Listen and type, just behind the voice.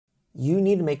you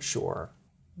need to make sure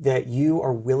that you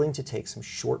are willing to take some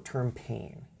short-term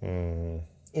pain in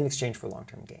exchange for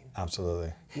long-term gain.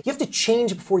 Absolutely. You have to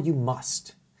change before you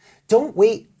must. Don't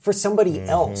wait for somebody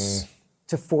else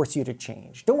to force you to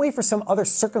change. Don't wait for some other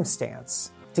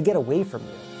circumstance to get away from you.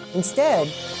 Instead,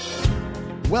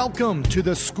 welcome to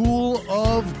the School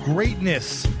of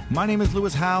Greatness. My name is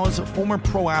Lewis Howes, former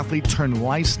pro athlete turned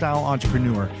lifestyle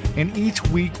entrepreneur. And each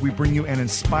week we bring you an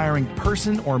inspiring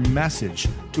person or message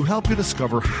to help you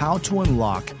discover how to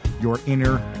unlock your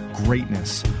inner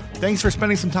greatness. Thanks for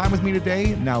spending some time with me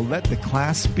today. Now let the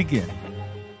class begin.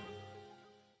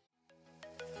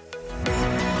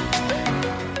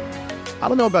 I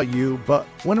don't know about you, but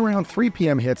when around 3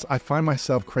 p.m. hits, I find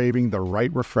myself craving the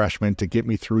right refreshment to get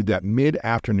me through that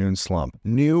mid-afternoon slump.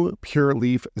 New Pure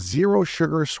Leaf Zero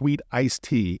Sugar Sweet Iced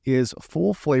Tea is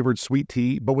full-flavored sweet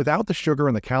tea, but without the sugar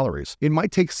and the calories. It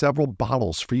might take several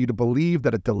bottles for you to believe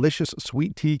that a delicious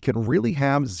sweet tea can really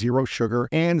have zero sugar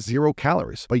and 0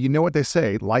 calories. But you know what they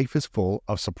say, life is full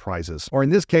of surprises. Or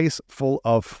in this case, full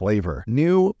of flavor.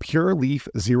 New Pure Leaf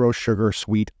Zero Sugar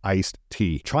Sweet Iced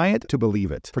Tea. Try it to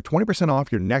believe it. For 20% off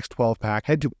your next 12-pack,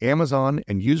 head to Amazon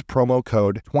and use promo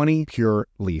code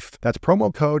 20PureLeaf. That's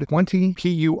promo code 20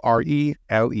 PURELEAF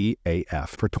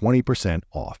for 20%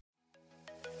 off.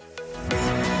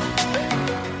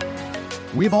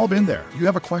 We've all been there. You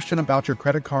have a question about your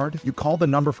credit card, you call the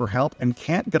number for help and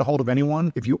can't get a hold of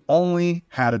anyone if you only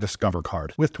had a Discover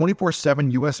card. With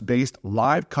 24/7 US-based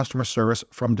live customer service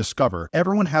from Discover,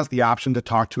 everyone has the option to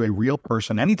talk to a real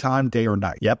person anytime, day or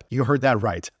night. Yep, you heard that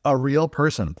right. A real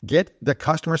person. Get the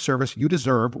customer service you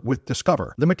deserve with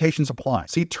Discover. Limitations apply.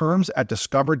 See terms at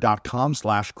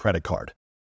discover.com/creditcard.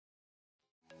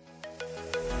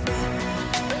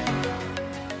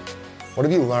 What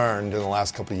have you learned in the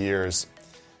last couple of years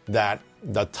that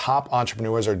the top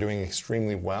entrepreneurs are doing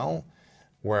extremely well,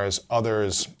 whereas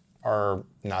others are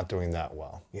not doing that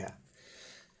well? yeah.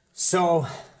 So,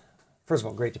 first of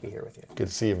all, great to be here with you. Good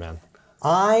to see you, man.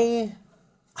 I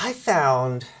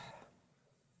found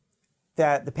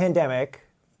that the pandemic,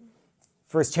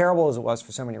 for as terrible as it was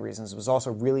for so many reasons, was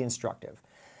also really instructive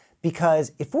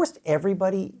because it forced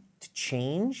everybody to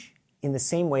change in the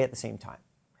same way at the same time.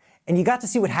 And you got to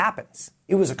see what happens.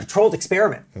 It was a controlled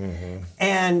experiment.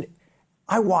 And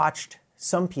I watched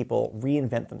some people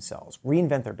reinvent themselves,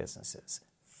 reinvent their businesses,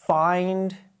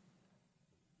 find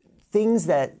things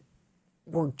that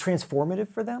were transformative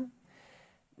for them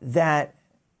that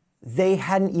they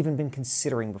hadn't even been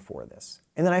considering before this.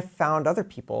 And then I found other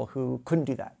people who couldn't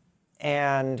do that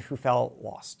and who felt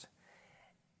lost.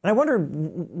 And I wondered,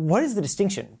 what is the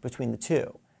distinction between the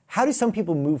two? How do some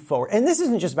people move forward? And this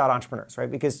isn't just about entrepreneurs, right?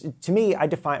 Because to me, I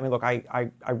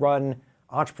run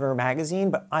Entrepreneur Magazine,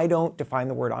 but I don't define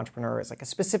the word entrepreneur as like a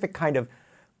specific kind of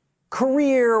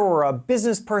career or a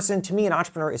business person. To me, an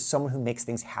entrepreneur is someone who makes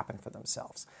things happen for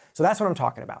themselves. So that's what I'm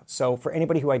talking about. So for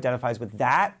anybody who identifies with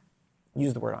that,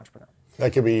 use the word entrepreneur.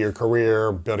 That could be your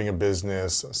career, building a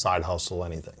business, a side hustle,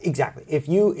 anything. Exactly. If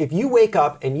you wake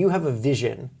up and you have a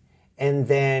vision and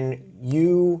then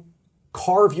you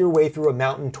carve your way through a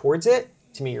mountain towards it,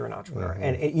 to me, you're an entrepreneur.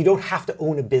 And you don't have to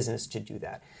own a business to do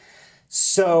that.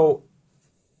 So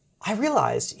I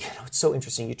realized, it's so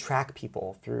interesting. You track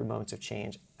people through moments of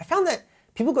change. I found that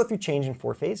people go through change in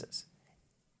 4 phases.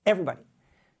 Everybody.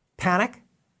 Panic,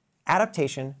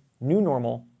 adaptation, new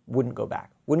normal, wouldn't go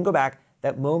back. Wouldn't go back.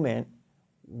 That moment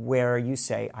where you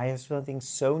say, I have something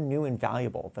so new and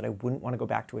valuable that I wouldn't want to go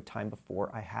back to a time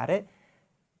before I had it.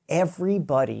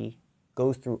 Everybody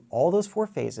goes through all those 4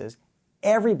 phases.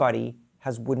 Everybody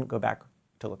has wouldn't go back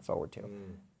to look forward to.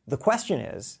 The question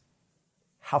is,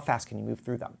 how fast can you move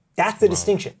through them? That's the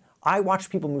distinction. I watch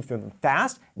people move through them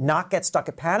fast, not get stuck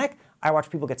at panic. I watch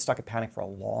people get stuck at panic for a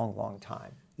long, long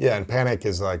time. Yeah, and panic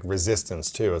is like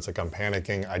resistance too. It's like, I'm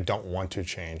panicking, I don't want to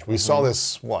change. We saw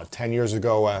this, 10 years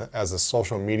ago as the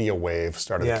social media wave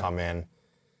started to come in.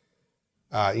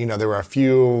 There were a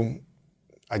few,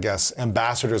 I guess,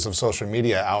 ambassadors of social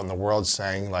media out in the world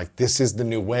saying like, this is the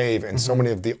new wave. And so many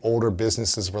of the older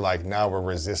businesses were like, no, we're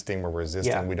resisting.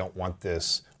 Yeah. We don't want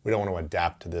this. We don't want to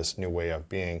adapt to this new way of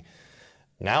being.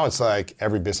 Now it's like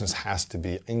every business has to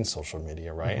be in social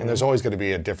media, right? And there's always going to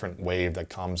be a different wave that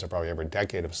comes probably every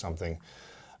decade of something.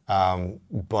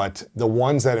 But the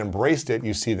ones that embraced it,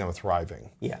 you see them thriving.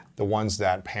 Yeah. The ones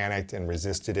that panicked and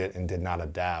resisted it and did not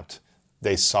adapt,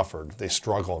 they suffered, they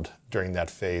struggled during that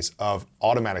phase of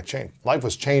automatic change. Life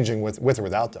was changing with or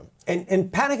without them.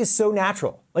 And panic is so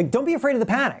natural. Like, don't be afraid of the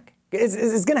panic.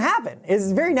 It's going to happen.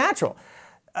 It's very natural.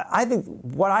 I think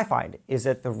what I find is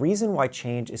that the reason why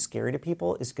change is scary to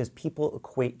people is because people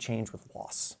equate change with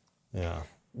loss. Yeah.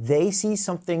 they see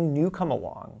something new come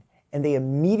along and they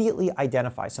immediately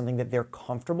identify something that they're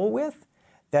comfortable with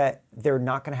that they're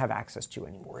not going to have access to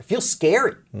anymore. It feels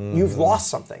scary. You've lost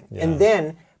something. Yeah. And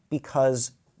then,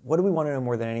 because what do we want to know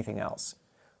more than anything else?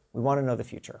 We want to know the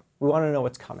future. We want to know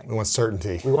what's coming. We want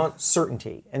certainty. We want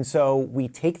certainty. And so we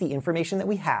take the information that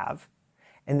we have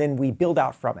and then we build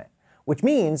out from it, which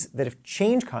means that if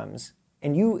change comes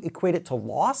and you equate it to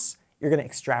loss, you're going to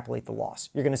extrapolate the loss.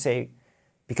 You're going to say,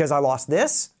 because I lost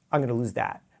this, I'm going to lose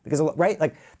that. Because, right?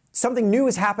 Like, something new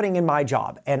is happening in my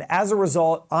job, and as a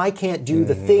result, I can't do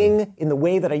the thing in the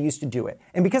way that I used to do it.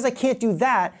 And because I can't do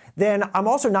that, then I'm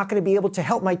also not going to be able to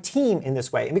help my team in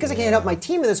this way. And because I can't help my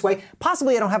team in this way,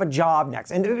 possibly I don't have a job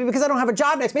next. And because I don't have a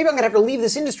job next, maybe I'm going to have to leave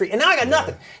this industry, and now I got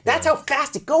nothing. That's how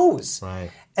fast it goes.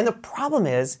 Right. And the problem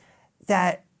is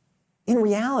that, in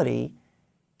reality,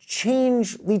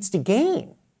 change leads to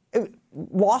gain.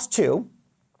 Loss too,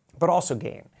 but also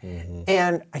gain.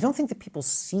 And I don't think that people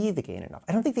see the gain enough.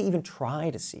 I don't think they even try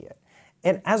to see it.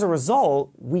 And as a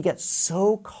result, we get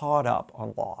so caught up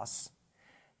on loss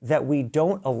that we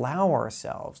don't allow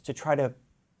ourselves to try to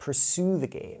pursue the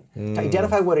gain, to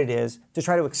identify what it is, to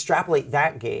try to extrapolate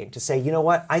that gain, to say, you know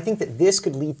what, I think that this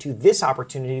could lead to this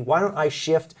opportunity. Why don't I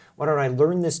shift? Why don't I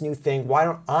learn this new thing? Why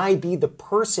don't I be the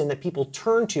person that people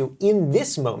turn to in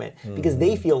this moment because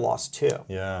they feel lost too?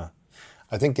 Yeah.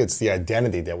 I think it's the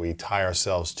identity that we tie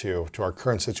ourselves to our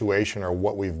current situation or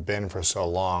what we've been for so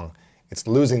long. It's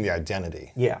losing the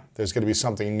identity. Yeah. There's going to be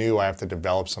something new. I have to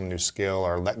develop some new skill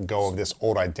or let go of this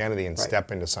old identity and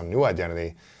step into some new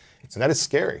identity. And that is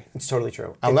scary. It's totally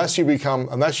true. Unless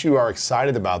you are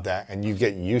excited about that and you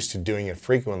get used to doing it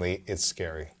frequently, it's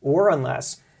scary. Or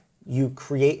unless you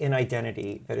create an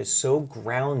identity that is so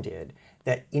grounded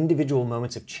that individual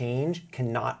moments of change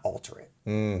cannot alter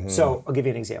it. So I'll give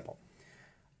you an example.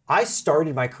 I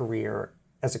started my career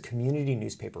as a community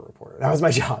newspaper reporter. That was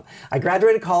my job. I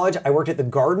graduated college. I worked at the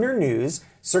Gardner News,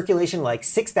 circulation like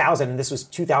 6,000, and this was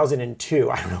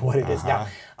 2002. I don't know what it is now.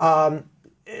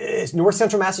 It's North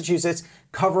Central Massachusetts,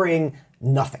 covering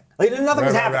nothing. Like nothing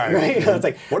was happening, right? It's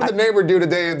like, what did the neighbor do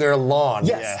today in their lawn?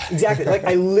 Yes, exactly. Like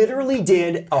I literally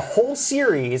did a whole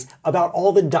series about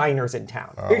all the diners in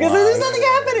town because there's nothing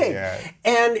happening. Yeah.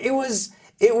 And it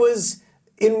was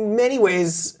in many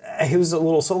ways, it was a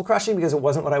little soul crushing because it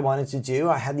wasn't what I wanted to do.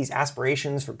 I had these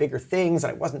aspirations for bigger things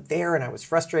and I wasn't there and I was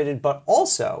frustrated, but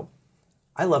also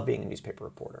I love being a newspaper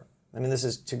reporter. I mean, this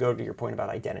is to go to your point about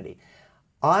identity.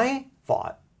 I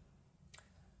thought,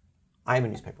 I'm a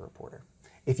newspaper reporter.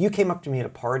 If you came up to me at a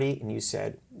party and you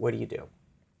said, what do you do?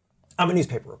 I'm a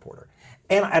newspaper reporter.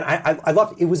 And I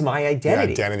loved it. It was my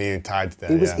identity. Your identity tied to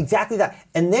that. It was exactly that.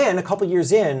 And then a couple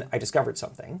years in, I discovered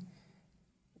something.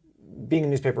 Being a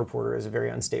newspaper reporter is a very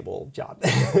unstable job.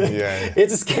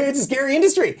 It's a scary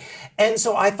industry. And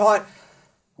so I thought,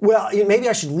 well, maybe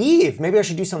I should leave. Maybe I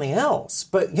should do something else.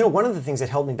 But one of the things that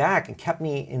held me back and kept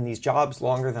me in these jobs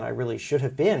longer than I really should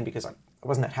have been, because I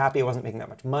wasn't that happy, I wasn't making that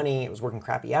much money, I was working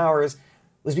crappy hours,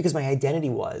 was because my identity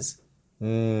was,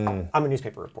 I'm a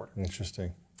newspaper reporter.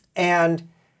 Interesting. And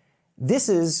this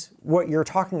is what you're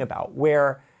talking about,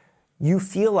 where you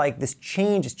feel like this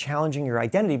change is challenging your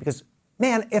identity because,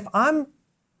 man, if I'm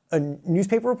a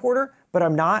newspaper reporter, but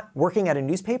I'm not working at a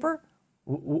newspaper,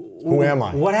 who am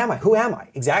I? What am I? Who am I?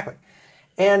 Exactly.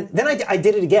 And then I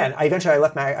did it again. I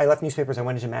left newspapers. I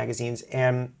went into magazines,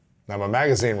 and I'm a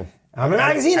magazine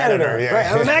editor. Yeah. Right.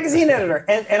 I'm a magazine editor,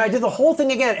 and I did the whole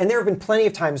thing again. And there have been plenty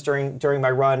of times during my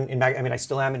run in I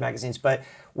still am in magazines, but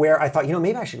where I thought,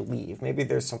 maybe I should leave. Maybe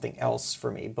there's something else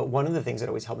for me. But one of the things that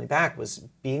always held me back was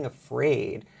being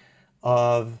afraid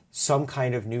of some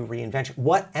kind of new reinvention.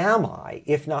 What am I,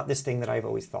 if not this thing that I've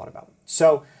always thought about?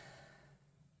 So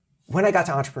when I got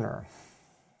to Entrepreneur,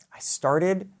 I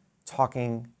started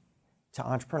talking to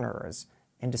entrepreneurs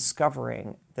and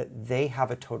discovering that they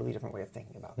have a totally different way of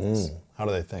thinking about this. How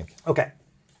do they think? Okay,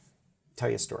 tell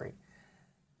you a story.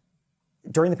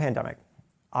 During the pandemic,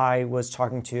 I was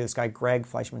talking to this guy, Greg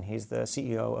Fleischman. He's the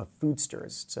CEO of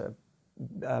Foodsters. It's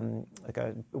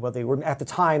they were at the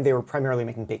time they were primarily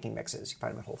making baking mixes. You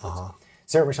find them at Whole Foods.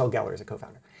 Sarah Michelle Gellar is a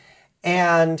co-founder,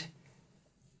 and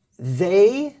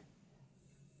they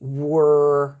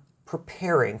were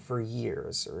preparing for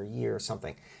years or a year or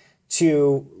something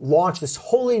to launch this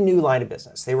wholly new line of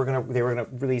business. They were gonna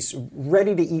release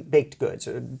ready-to-eat baked goods,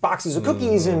 boxes of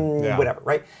cookies and whatever,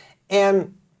 right?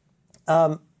 And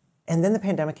then the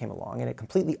pandemic came along and it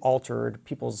completely altered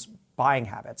people's buying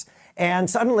habits. And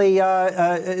suddenly,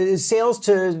 sales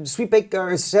to sweet baked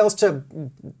or sales to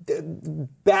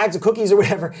bags of cookies or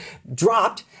whatever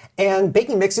dropped, and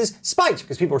baking mixes spiked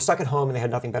because people were stuck at home and they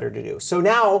had nothing better to do. So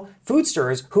now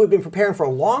Foodsters, who had been preparing for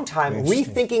a long time,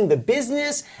 rethinking the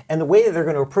business and the way that they're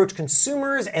going to approach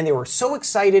consumers, and they were so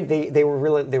excited. They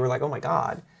were like, oh my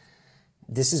God,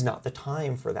 this is not the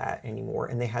time for that anymore,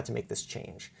 and they had to make this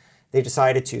change. They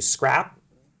decided to scrap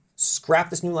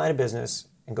this new line of business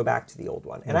and go back to the old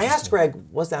one. And I asked Greg,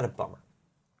 was that a bummer?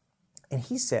 And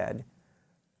he said,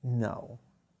 no,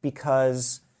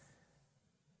 because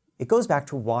it goes back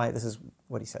to why, this is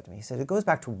what he said to me. He said, it goes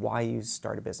back to why you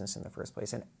start a business in the first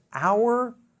place. And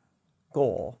our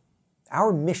goal,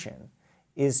 our mission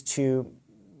is to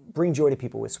bring joy to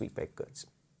people with sweet baked goods.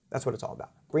 That's what it's all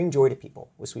about. Bring joy to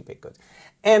people with sweet baked goods.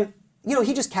 And,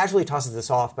 he just casually tosses this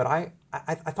off, but I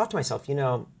thought to myself,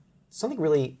 something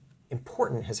really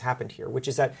important has happened here, which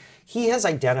is that he has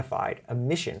identified a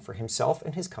mission for himself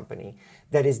and his company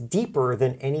that is deeper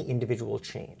than any individual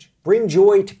change. Bring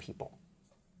joy to people.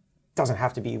 Doesn't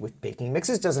have to be with baking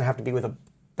mixes, doesn't have to be with a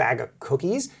bag of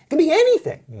cookies. It can be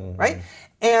anything, right?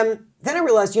 And then I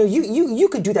realized, you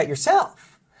could do that yourself.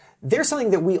 There's something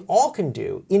that we all can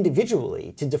do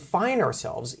individually to define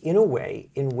ourselves in a way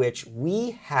in which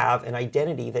we have an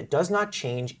identity that does not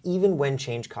change even when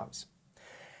change comes.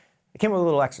 I came up with a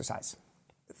little exercise.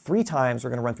 3 times we're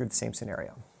going to run through the same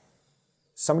scenario.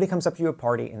 Somebody comes up to you at a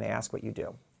party and they ask what you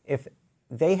do. If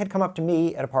they had come up to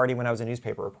me at a party when I was a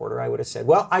newspaper reporter, I would have said,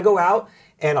 well, I go out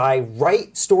and I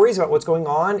write stories about what's going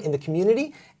on in the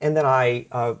community, and then I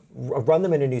run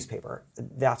them in a newspaper.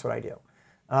 That's what I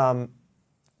do.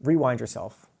 Rewind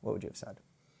yourself. What would you have said?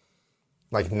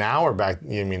 Like now or back?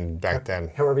 You mean back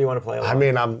then? However you want to play along. I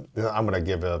mean, I'm going to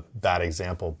give a bad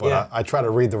example, but I try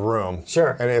to read the room.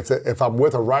 Sure. And if I'm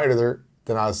with a writer,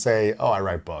 then I'll say, oh, I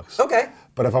write books. Okay.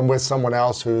 But if I'm with someone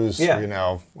else who's an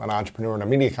entrepreneur in a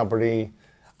media company,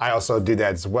 I also do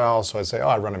that as well. So I say, oh,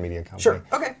 I run a media company. Sure.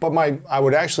 Okay. But I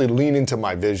would actually lean into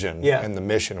my vision and the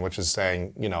mission, which is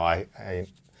saying,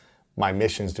 my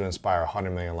mission is to inspire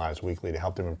 100 million lives weekly to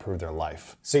help them improve their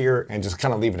life. And just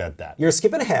kind of leave it at that. You're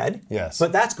skipping ahead. Yes.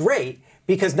 But that's great,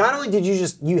 because not only did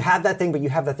you have that thing, but you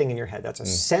have that thing in your head. That's a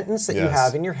sentence that you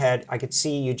have in your head. I could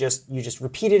see you just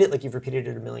repeated it like you've repeated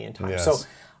it a million times. Yes. So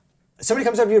somebody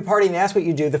comes up to you at a party and they ask what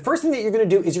you do. The first thing that you're going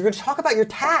to do is you're going to talk about your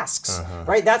tasks,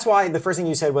 right? That's why the first thing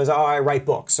you said was, oh, I write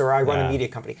books or I run a media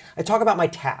company. I talk about my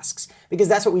tasks because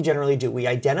that's what we generally do. We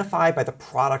identify by the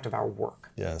product of our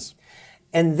work. Yes.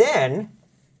 And then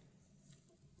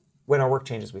when our work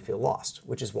changes, we feel lost,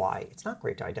 which is why it's not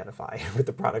great to identify with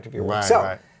the product of your work.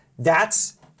 So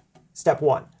that's step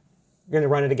 1. You're going to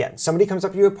run it again. Somebody comes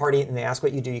up to you at a party and they ask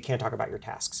what you do. You can't talk about your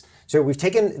tasks. So we've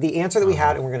taken the answer that we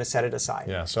had and we're going to set it aside.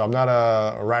 Yeah, so I'm not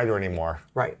a writer anymore.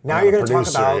 Right. Now you're going to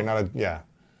talk about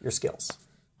your skills.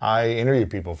 I interview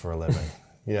people for a living.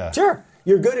 Yeah. Sure.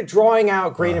 You're good at drawing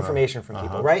out great information from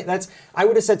people, right? I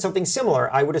would have said something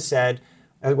similar. I would have said,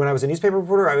 when I was a newspaper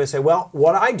reporter, I would say, well,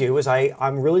 what I do is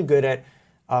I'm really good at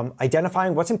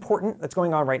identifying what's important that's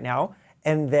going on right now,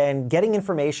 and then getting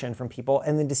information from people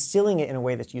and then distilling it in a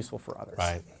way that's useful for others.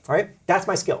 Right. All right? That's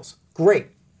my skills. Great.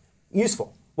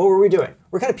 Useful. What were we doing?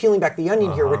 We're kind of peeling back the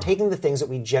onion here. We're taking the things that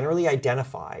we generally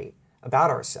identify about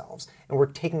ourselves and we're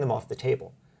taking them off the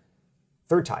table.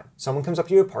 3rd time, someone comes up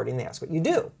to you at a party and they ask what you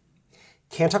do.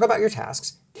 Can't talk about your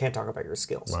tasks, can't talk about your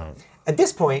skills. Right. At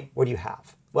this point, what do you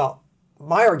have? Well,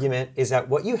 my argument is that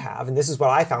what you have, and this is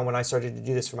what I found when I started to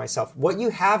do this for myself, what you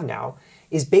have now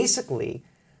is basically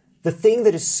the thing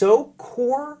that is so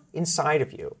core inside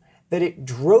of you that it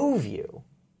drove you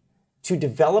to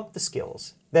develop the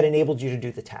skills that enabled you to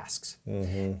do the tasks.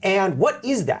 And what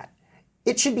is that?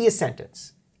 It should be a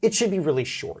sentence. It should be really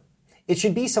short. It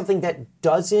should be something that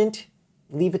doesn't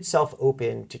leave itself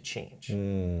open to change.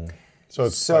 So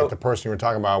it's like the person you were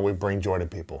talking about, we bring joy to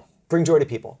people. Bring joy to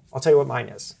people. I'll tell you what mine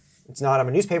is. It's not I'm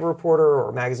a newspaper reporter or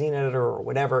a magazine editor or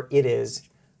whatever. It is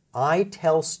I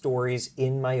tell stories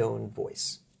in my own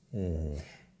voice.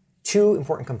 2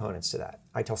 important components to that.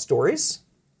 I tell stories,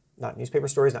 not newspaper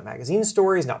stories, not magazine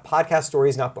stories, not podcast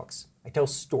stories, not books. I tell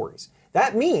stories.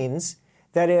 That means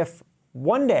that if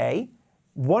one day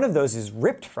one of those is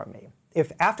ripped from me, if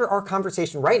after our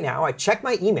conversation right now, I check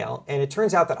my email and it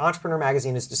turns out that Entrepreneur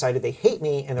Magazine has decided they hate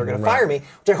me and they're going to fire me,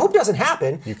 which I hope doesn't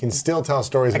happen. You can still tell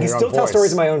stories in your own voice. I can still tell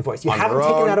stories in my own voice. You haven't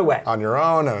taken that away. On your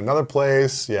own, in another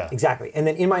place, yeah. Exactly. And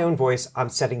then in my own voice, I'm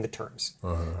setting the terms.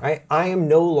 Right? I am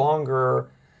no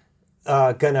longer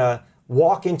going to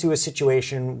walk into a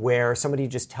situation where somebody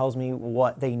just tells me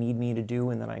what they need me to do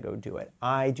and then I go do it.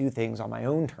 I do things on my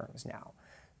own terms now.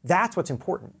 That's what's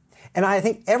important. And I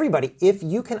think everybody, if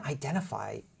you can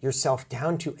identify yourself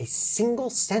down to a single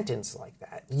sentence like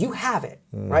that, you have it,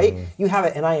 right? You have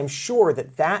it. And I am sure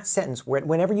that that sentence,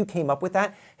 whenever you came up with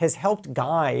that, has helped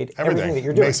guide everything that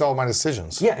you're doing. It makes all my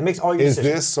decisions. Yeah, it makes all your decisions.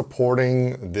 decisions. Is this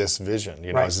supporting this vision?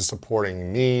 You know, Right. is this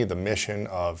supporting me, the mission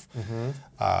of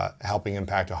helping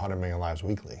impact 100 million lives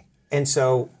weekly? And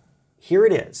so here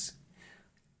it is.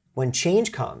 When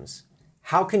change comes,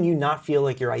 how can you not feel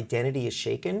like your identity is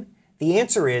shaken? The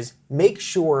answer is make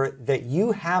sure that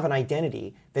you have an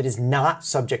identity that is not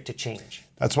subject to change.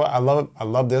 That's why I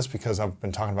love this, because I've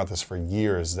been talking about this for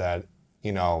years, that,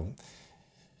 you know,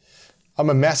 I'm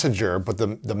a messenger, but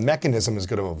the mechanism is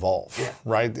going to evolve,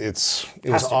 right? It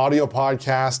was audio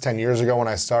podcast 10 years ago when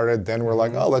I started. Then we're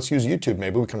like, oh, let's use YouTube.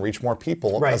 Maybe we can reach more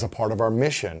people as a part of our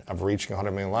mission of reaching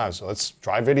 100 million lives. So let's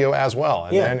try video as well.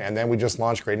 And then we just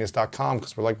launched greatness.com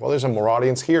because we're like, well, there's a more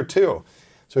audience here too.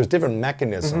 So there's different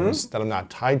mechanisms that I'm not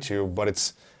tied to, but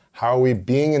it's how are we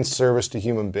being in service to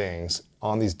human beings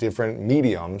on these different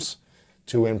mediums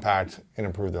to impact and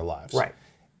improve their lives. Right.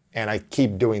 And I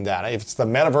keep doing that. If it's the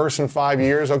metaverse in 5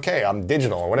 years, okay, I'm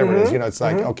digital or whatever it is. You know, it's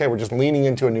like, okay, we're just leaning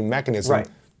into a new mechanism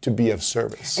to be of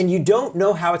service. And you don't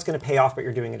know how it's going to pay off, but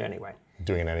you're doing it anyway.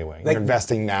 Doing it anyway. You're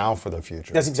investing now for the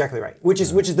future. That's exactly right. Which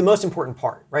is the most important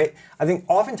part, right? I think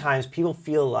oftentimes people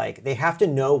feel like they have to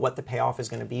know what the payoff is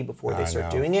going to be before they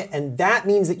start doing it. And that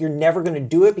means that you're never going to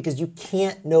do it because you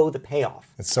can't know the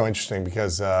payoff. It's so interesting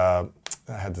because I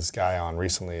had this guy on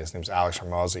recently. His name's Alex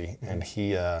Hormozi, and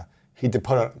he did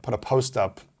put a post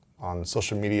up on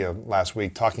social media last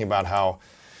week talking about how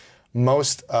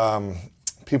most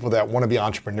people that want to be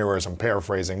entrepreneurs, I'm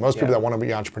paraphrasing, most people that want to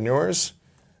be entrepreneurs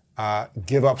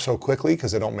give up so quickly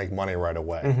because they don't make money right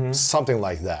away. Something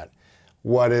like that.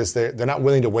 What is they're not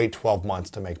willing to wait 12 months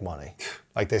to make money.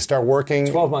 Like they start working.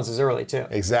 12 months is early too.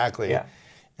 Exactly. Yeah.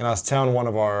 And I was telling one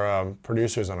of our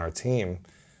producers on our team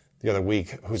the other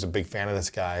week, who's a big fan of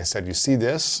this guy, I said, you see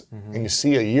this? And you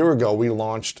see a year ago we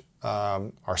launched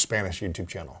our Spanish YouTube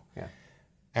channel. Yeah.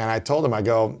 And I told him, I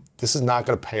go, this is not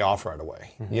going to pay off right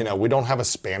away. You know, we don't have a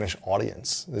Spanish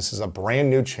audience. This is a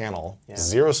brand new channel,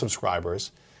 0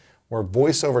 subscribers. We're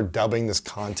voiceover dubbing this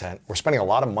content. We're spending a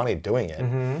lot of money doing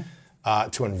it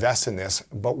to invest in this,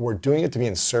 but we're doing it to be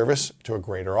in service to a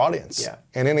greater audience. Yeah.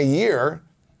 And in a year,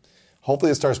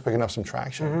 hopefully it starts picking up some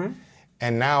traction.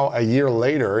 And now a year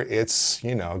later, it's,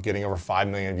 you know, getting over 5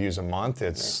 million views a month.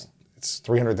 It's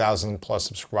 300,000 plus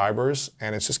subscribers,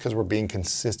 and it's just because we're being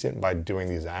consistent by doing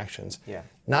these actions,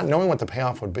 not knowing what the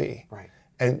payoff would be. Right.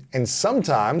 And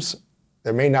sometimes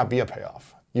there may not be a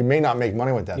payoff. You may not make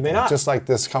money with that. You may not. Just like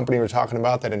this company we're talking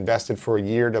about that invested for a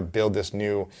year to build this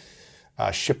new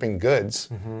shipping goods,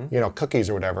 you know, cookies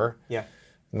or whatever. Yeah.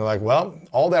 And they're like, well,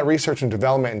 all that research and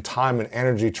development and time and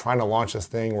energy trying to launch this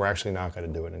thing, we're actually not going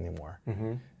to do it anymore.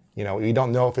 You know, we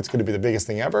don't know if it's going to be the biggest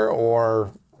thing ever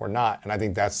or not. And I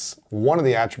think that's one of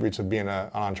the attributes of being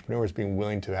an entrepreneur, is being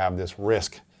willing to have this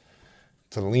risk,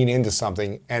 to lean into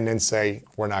something and then say,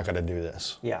 we're not going to do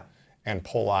this. Yeah. And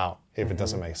pull out if it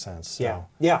doesn't make sense. So.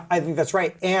 Yeah, I think that's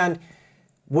right. And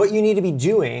what you need to be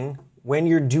doing when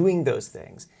you're doing those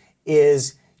things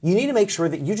is you need to make sure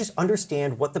that you just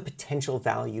understand what the potential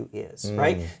value is,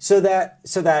 right? So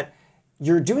that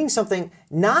you're doing something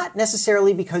not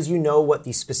necessarily because you know what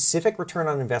the specific return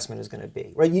on investment is going to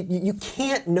be, right? You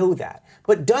can't know that,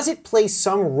 but does it play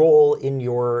some role in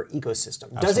your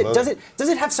ecosystem? Does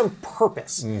it have some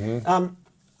purpose?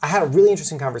 I had a really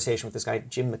interesting conversation with this guy,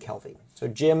 Jim McKelvey. So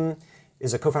Jim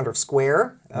is a co-founder of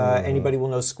Square. Anybody will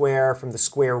know Square from the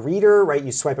Square Reader, right?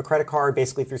 You swipe a credit card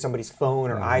basically through somebody's phone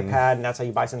or iPad, and that's how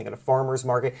you buy something at a farmer's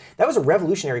market. That was a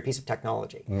revolutionary piece of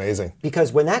technology. Amazing.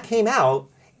 Because when that came out,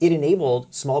 it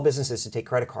enabled small businesses to take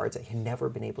credit cards that had never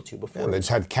been able to before. Yeah, they just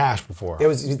had cash before. That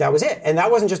was it. And that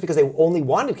wasn't just because they only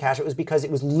wanted cash, it was because it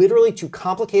was literally too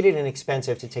complicated and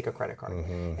expensive to take a credit card.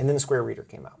 And then the Square Reader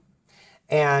came out.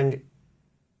 And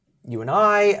you and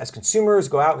I, as consumers,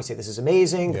 go out and we say, this is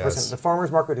amazing. The person at the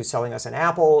farmer's market who's selling us an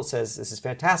apple says, this is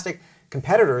fantastic.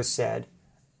 Competitors said,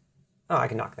 oh, I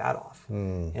can knock that off,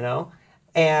 you know?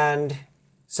 And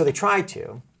so they tried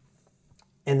to,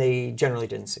 and they generally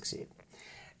didn't succeed.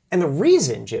 And the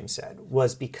reason, Jim said,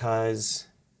 was because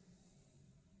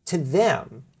to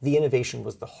them, the innovation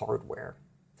was the hardware.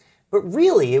 But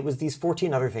really, it was these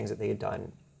 14 other things that they had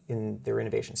done in their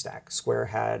innovation stack. Square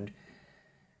had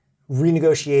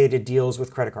renegotiated deals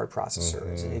with credit card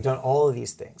processors, and they've done all of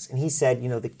these things. And he said, you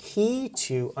know, the key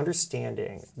to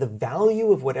understanding the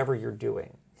value of whatever you're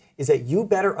doing is that you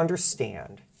better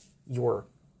understand your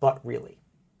but really,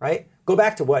 right? Go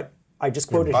back to what I just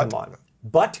quoted him on.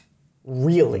 But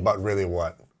really. But really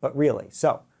what? But really.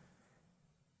 So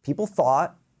People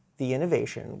thought the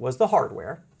innovation was the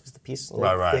hardware, was the piece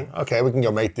Right. thing. Okay, we can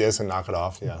go make this and knock it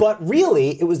off. Yeah. But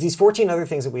really, it was these 14 other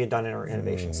things that we had done in our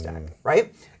innovation stack,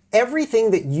 right?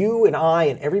 Everything that you and I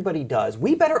and everybody does,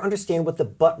 we better understand what the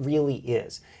but really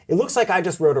is. It looks like I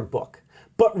just wrote a book.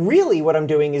 But really what I'm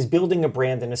doing is building a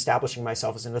brand and establishing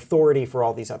myself as an authority for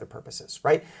all these other purposes,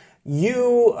 right?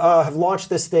 You have launched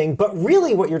this thing, but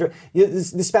really what you're doing,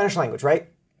 the Spanish language, right?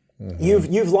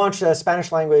 You've launched a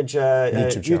Spanish language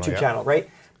YouTube channel, right?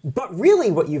 But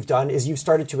really what you've done is you've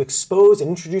started to expose and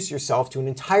introduce yourself to an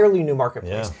entirely new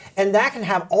marketplace. Yeah. And that can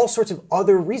have all sorts of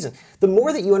other reasons. The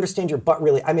more that you understand your but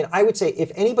really, I mean, I would say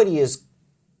if anybody is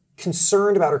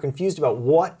concerned about or confused about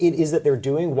what it is that they're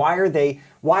doing, why are they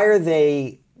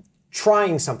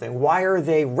trying something? Why are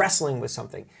they wrestling with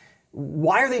something?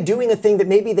 Why are they doing a thing that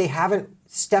maybe they haven't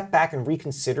stepped back and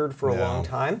reconsidered for a long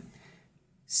time?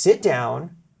 Sit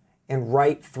down and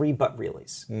write 3 but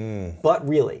reallys. But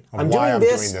really, I'm doing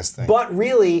this thing. But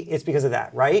really, it's because of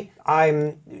that, right?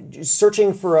 I'm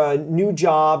searching for a new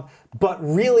job, but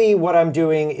really what I'm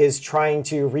doing is trying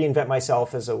to reinvent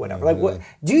myself as a whatever. Like, what?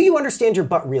 Do you understand your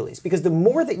but reallys? Because the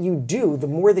more that you do, the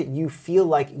more that you feel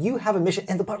like you have a mission,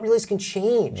 and the but reallys can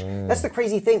change. That's the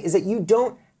crazy thing, is that you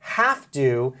don't have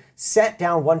to set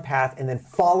down one path and then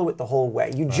follow it the whole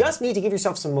way. You just need to give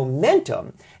yourself some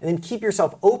momentum and then keep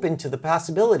yourself open to the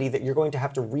possibility that you're going to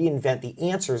have to reinvent the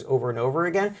answers over and over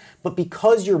again. But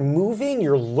because you're moving,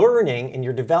 you're learning, and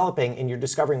you're developing, and you're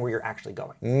discovering where you're actually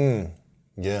going.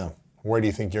 Yeah. Where do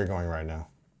you think you're going right now?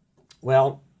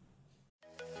 Well,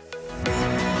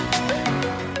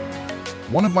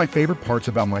 one of my favorite parts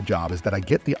about my job is that I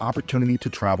get the opportunity to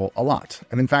travel a lot.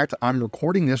 And in fact, I'm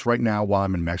recording this right now while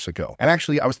I'm in Mexico. And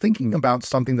actually, I was thinking about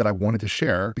something that I wanted to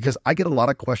share because I get a lot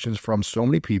of questions from so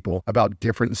many people about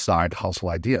different side hustle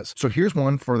ideas. So here's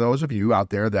one for those of you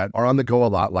out there that are on the go a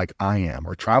lot like I am,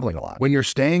 or traveling a lot. When you're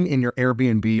staying in your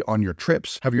Airbnb on your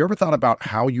trips, have you ever thought about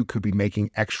how you could be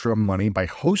making extra money by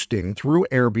hosting through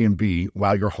Airbnb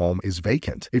while your home is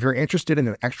vacant? If you're interested in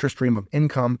an extra stream of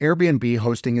income, Airbnb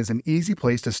hosting is an easy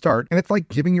place to start, and it's like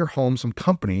giving your home some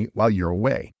company while you're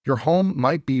away. Your home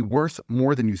might be worth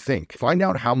more than you think. Find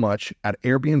out how much at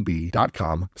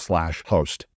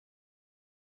airbnb.com/host.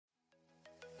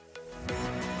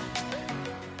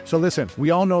 So listen,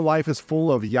 we all know life is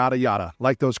full of yada yada,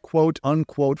 like those quote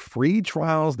unquote free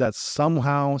trials that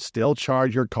somehow still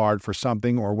charge your card for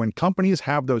something, or when companies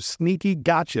have those sneaky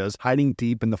gotchas hiding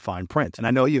deep in the fine print. And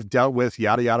I know you've dealt with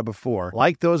yada yada before,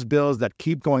 like those bills that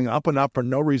keep going up and up for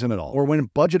no reason at all, or when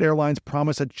budget airlines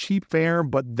promise a cheap fare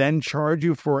but then charge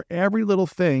you for every little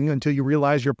thing until you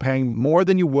realize you're paying more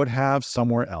than you would have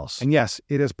somewhere else. And yes,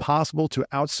 it is possible to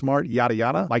outsmart yada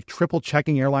yada, like triple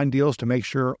checking airline deals to make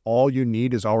sure all you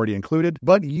need is already included,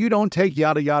 but you don't take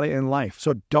yada yada in life.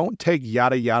 So don't take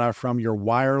yada yada from your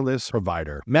wireless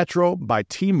provider. Metro by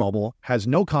T-Mobile has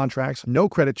no contracts, no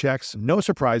credit checks, no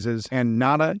surprises, and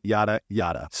nada yada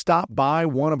yada. Stop by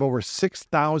one of over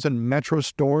 6,000 Metro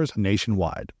stores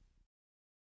nationwide.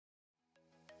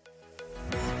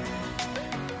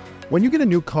 When you get a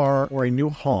new car or a new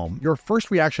home, your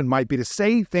first reaction might be to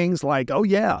say things like, oh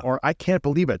yeah, or I can't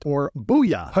believe it, or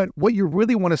booyah. But what you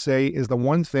really want to say is the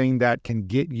one thing that can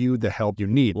get you the help you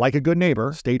need. Like a good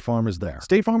neighbor, State Farm is there.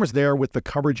 State Farm is there with the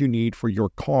coverage you need for your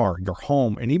car, your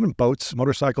home, and even boats,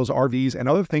 motorcycles, RVs, and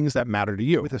other things that matter to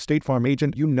you. With a State Farm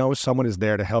agent, you know someone is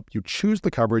there to help you choose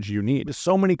the coverage you need. With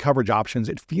so many coverage options,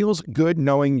 it feels good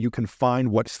knowing you can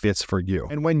find what fits for you.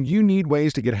 And when you need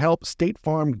ways to get help, State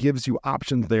Farm gives you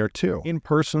options there too. In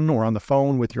person or on the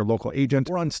phone with your local agent,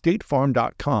 or on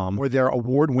statefarm.com, where their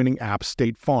award-winning app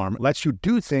State Farm lets you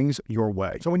do things your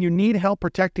way. So when you need help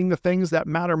protecting the things that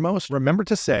matter most, remember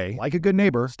to say, like a good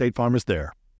neighbor, State Farm is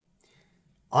there.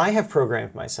 I have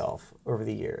programmed myself over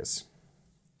the years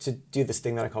to do this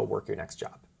thing that I call work your next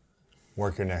job.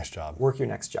 Work your next job. Work your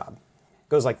next job. It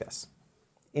goes like this.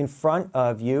 In front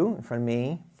of you, in front of me,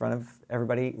 in front of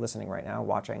everybody listening right now,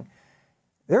 watching,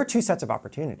 there are 2 sets of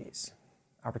opportunities.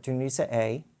 Opportunity set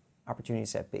A, opportunity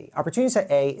set B. Opportunity set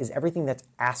A is everything that's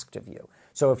asked of you.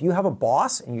 So if you have a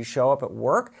boss and you show up at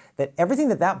work, that everything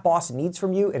that boss needs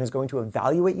from you and is going to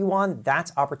evaluate you on,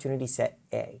 that's opportunity set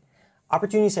A.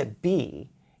 Opportunity set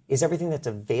B is everything that's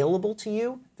available to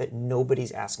you that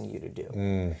nobody's asking you to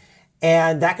do.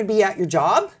 And that could be at your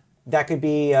job. That could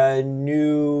be a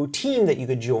new team that you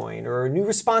could join, or new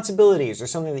responsibilities, or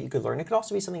something that you could learn. It could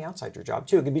also be something outside your job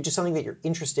too. It could be just something that you're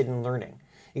interested in learning.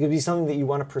 It could be something that you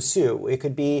want to pursue. It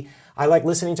could be, I like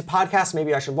listening to podcasts,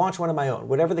 maybe I should launch one of my own.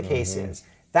 Whatever the case is,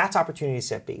 that's opportunity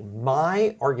set B.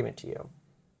 My argument to you,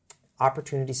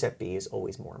 opportunity set B is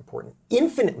always more important,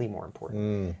 infinitely more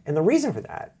important. And the reason for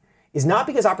that is not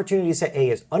because opportunity set A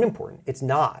is unimportant. It's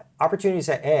not. Opportunity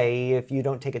set A, if you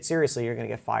don't take it seriously, you're going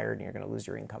to get fired and you're going to lose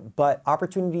your income. But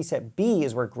opportunity set B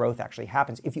is where growth actually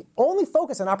happens. If you only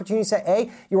focus on opportunity set A,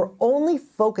 you are only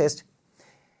focused.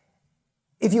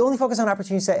 If you only focus on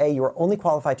opportunity set A, you are only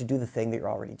qualified to do the thing that you're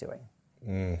already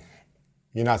doing.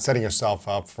 You're not setting yourself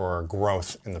up for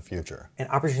growth in the future. And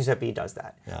opportunity set B does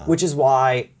that, which is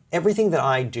why everything that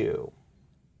I do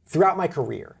throughout my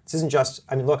career, this isn't just,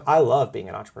 I mean, look, I love being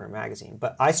an Entrepreneur Magazine,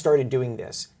 but I started doing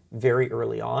this very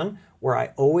early on where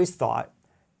I always thought,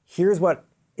 here's what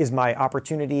is my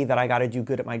opportunity that I got to do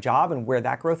good at my job and where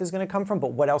that growth is going to come from,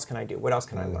 but what else can I do? What else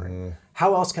can I learn?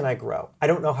 How else can I grow? I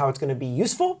don't know how it's going to be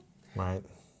useful, Right.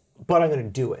 but I'm going to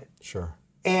do it. Sure.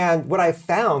 And what I've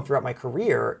found throughout my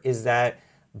career is that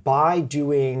by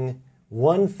doing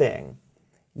one thing,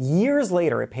 years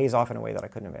later, it pays off in a way that I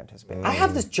couldn't have anticipated. I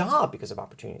have this job because of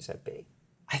opportunity set B.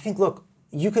 I think, look,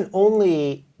 you can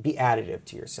only be additive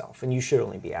to yourself, and you should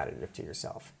only be additive to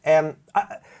yourself. And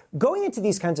going into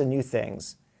these kinds of new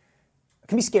things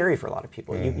can be scary for a lot of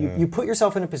people. You put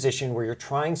yourself in a position where you're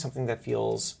trying something that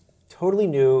feels totally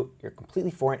new, you're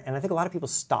completely foreign, and I think a lot of people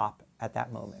stop at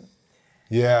that moment.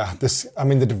 Yeah,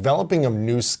 the developing of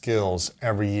new skills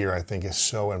every year, I think, is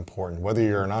so important, whether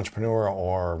you're an entrepreneur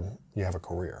or you have a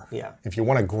career. Yeah. If you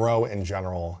want to grow in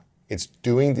general, it's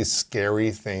doing these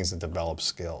scary things that develop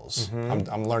skills.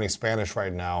 I'm learning Spanish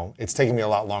right now. It's taking me a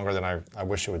lot longer than I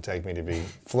wish it would take me to be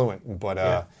fluent,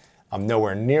 but I'm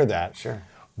nowhere near that. Sure.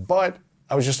 But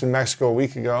I was just in Mexico a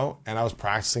week ago, and I was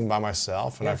practicing by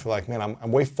myself, and I feel like, man,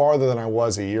 I'm way farther than I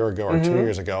was a year ago or 2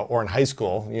 years ago, or in high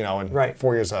school, in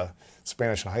 4 years of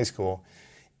Spanish in high school.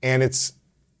 And it's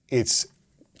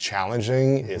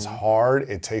challenging, it's hard,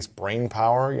 it takes brain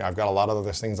power. I've got a lot of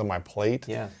other things on my plate.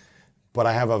 Yeah. But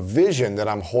I have a vision that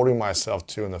I'm holding myself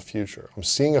to in the future. I'm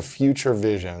seeing a future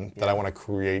vision that I want to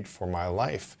create for my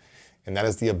life. And that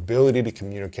is the ability to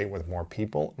communicate with more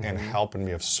people and help and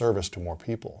be of service to more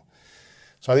people.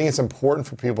 So I think it's important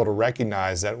for people to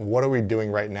recognize that what are we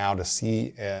doing right now to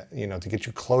see, to get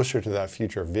you closer to that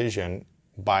future vision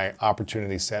by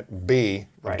opportunity set B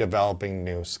of developing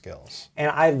new skills.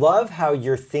 And I love how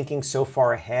you're thinking so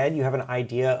far ahead. You have an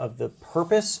idea of the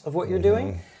purpose of what you're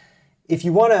doing. If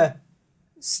you want to,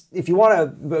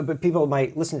 but people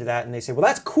might listen to that and they say, well,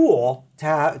 that's cool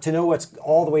to know what's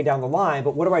all the way down the line,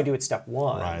 but what do I do at step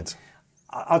one? Right.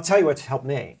 I'll tell you what's helped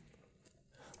me.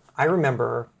 I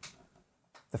remember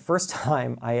the first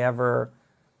time I ever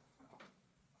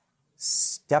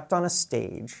stepped on a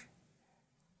stage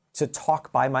to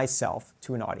talk by myself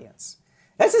to an audience.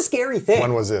 That's a scary thing.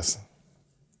 When was this?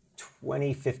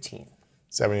 2015.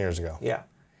 7 years ago. Yeah.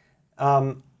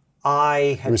 You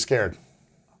were scared.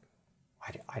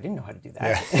 I didn't know how to do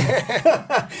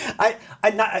that.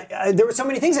 Yeah. There were so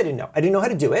many things I didn't know. I didn't know how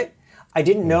to do it. I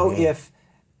didn't know if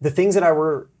the things that I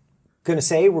were going to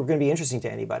say were going to be interesting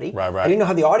to anybody. Right. I didn't know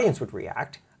how the audience would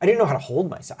react. I didn't know how to hold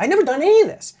myself. I'd never done any of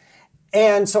this.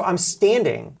 And so I'm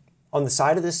standing on the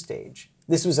side of this stage.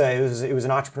 It was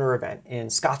an entrepreneur event in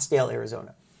Scottsdale,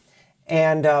 Arizona.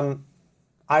 And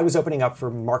I was opening up for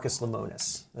Marcus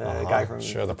Lemonis, the guy from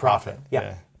The Prophet.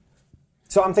 Yeah.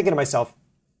 So I'm thinking to myself,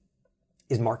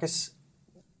 is Marcus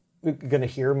going to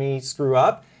hear me screw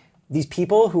up? These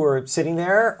people who are sitting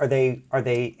there, are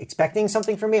they expecting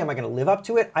something from me? Am I going to live up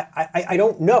to it? I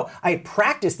don't know. I had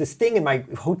practiced this thing in my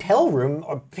hotel room,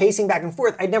 pacing back and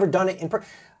forth. I'd never done it in person.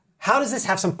 How does this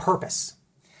have some purpose?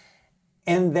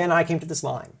 And then I came to this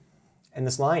line. And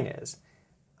this line is,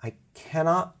 I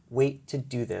cannot wait to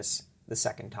do this the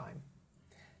second time.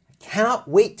 I cannot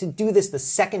wait to do this the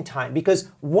second time, because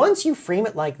once you frame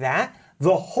it like that,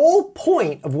 the whole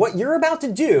point of what you're about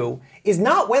to do is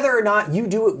not whether or not you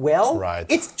do it well. Right.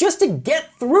 It's just to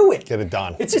get through it. Get it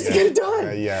done. It's just to get it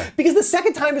done. Yeah. Because the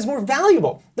second time is more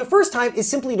valuable. The first time is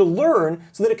simply to learn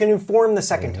so that it can inform the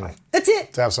second time. That's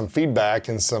it. To have some feedback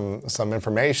and some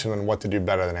information on what to do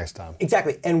better the next time.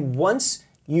 Exactly. And once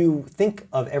you think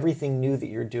of everything new that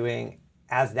you're doing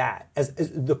as that, as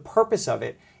the purpose of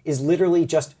it is literally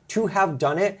just to have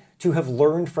done it, to have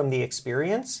learned from the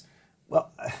experience,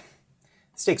 well,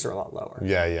 stakes are a lot lower.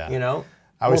 Yeah. You know?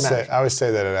 I always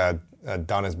say that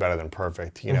done is better than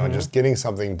perfect. You know, and just getting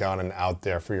something done and out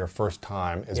there for your first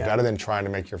time is better than trying to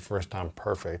make your first time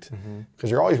perfect, because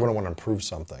you're always going to want to improve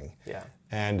something. Yeah.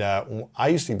 And I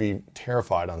used to be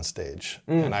terrified on stage,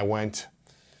 and I went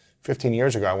 15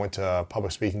 years ago. I went to a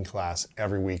public speaking class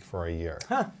every week for a year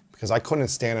because I couldn't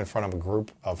stand in front of a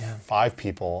group of 5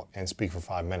 people and speak for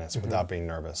 5 minutes without being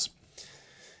nervous.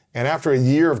 And after a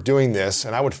year of doing this,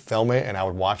 and I would film it and I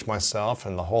would watch myself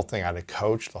and the whole thing, I had to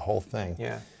coach the whole thing.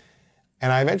 Yeah.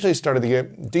 And I eventually started to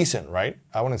get decent, right?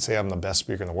 I wouldn't say I'm the best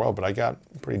speaker in the world, but I got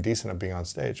pretty decent at being on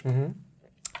stage.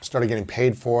 Started getting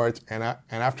paid for it, and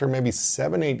after maybe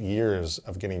 7-8 years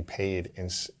of getting paid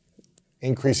and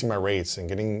increasing my rates and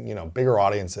getting bigger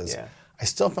audiences, I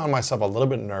still found myself a little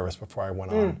bit nervous before I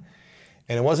went on.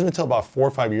 And it wasn't until about 4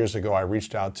 or 5 years ago I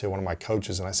reached out to one of my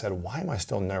coaches and I said, "Why am I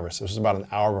still nervous?" This was about an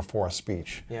hour before a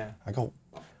speech. I go,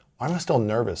 "Why am I still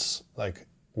nervous? Like,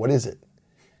 what is it?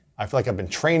 I feel like I've been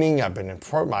training, I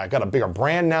got a bigger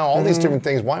brand now, all these different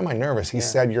things. Why am I nervous?" He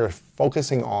said, "You're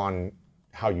focusing on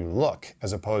how you look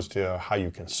as opposed to how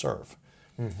you can serve.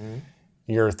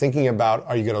 You're thinking about,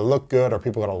 are you going to look good? Are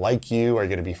people going to like you? Are you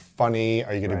going to be funny?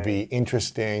 Are you going to be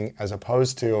interesting? As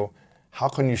opposed to, how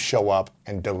can you show up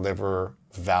and deliver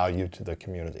value to the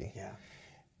community?"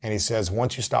 And he says,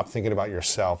 once you stop thinking about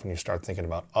yourself and you start thinking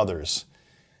about others,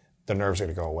 the nerves are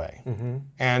going to go away.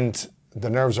 And the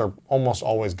nerves are almost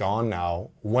always gone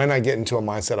now when I get into a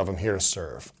mindset of I'm here to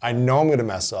serve. I know I'm going to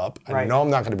mess up. I know I'm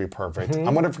not going to be perfect.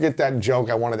 I'm going to forget that joke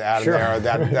I wanted to add in there,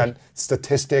 that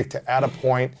statistic to add a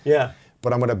point.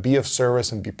 But I'm going to be of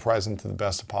service and be present to the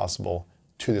best possible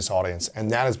to this audience. And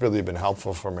that has really been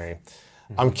helpful for me.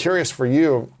 I'm curious for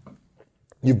you,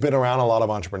 you've been around a lot of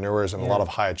entrepreneurs and a lot of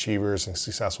high achievers and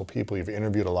successful people. You've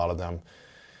interviewed a lot of them.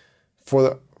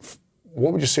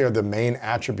 What would you say are the main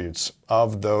attributes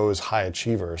of those high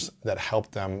achievers that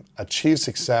help them achieve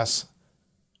success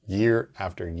year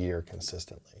after year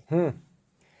consistently?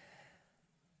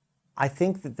 I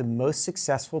think that the most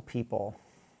successful people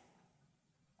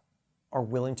are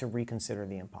willing to reconsider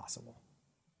the impossible.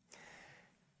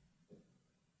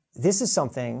 This is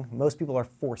something most people are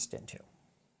forced into,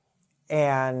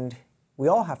 and we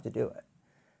all have to do it.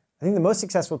 I think the most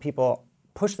successful people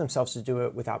push themselves to do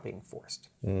it without being forced.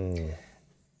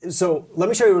 So let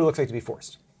me show you what it looks like to be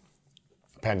forced.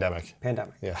 Pandemic.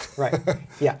 Yeah. Right.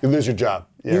 Yeah. You lose your job.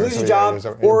 You lose your job,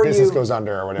 or business goes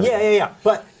under, or whatever. Yeah.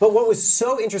 But what was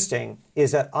so interesting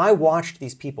is that I watched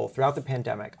these people throughout the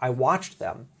pandemic. I watched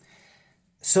them,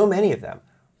 so many of them,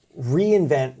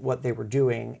 reinvent what they were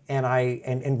doing,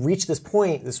 and reach this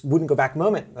point, this wouldn't go back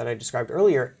moment that I described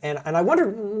earlier. And I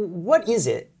wondered, what is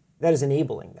it that is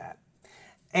enabling that?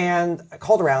 And I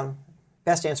called around.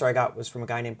 Best answer I got was from a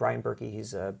guy named Brian Berkey.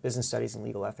 He's a business studies and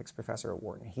legal ethics professor at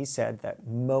Wharton. He said that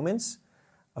moments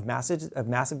of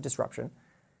massive disruption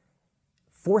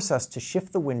force us to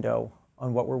shift the window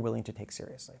on what we're willing to take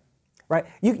seriously. Right?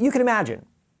 You can imagine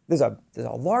there's a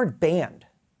large band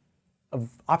of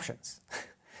options.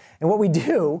 And what we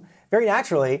do, very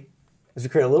naturally, is we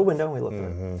create a little window and we look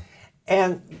through it.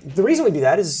 And the reason we do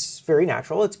that is very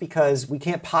natural. It's because we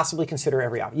can't possibly consider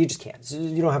every option. You just can't.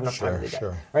 You don't have enough time in the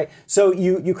day. Right? So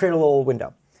you create a little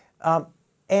window.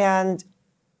 And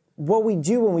what we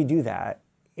do when we do that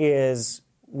is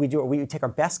we take our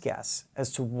best guess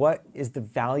as to what is the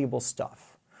valuable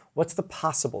stuff. What's the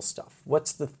possible stuff?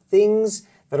 What's the things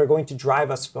that are going to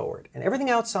drive us forward? And everything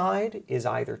outside is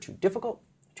either too difficult,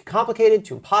 too complicated,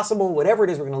 too impossible, whatever it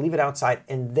is, we're going to leave it outside.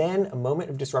 And then a moment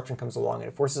of disruption comes along and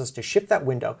it forces us to shift that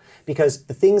window because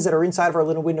the things that are inside of our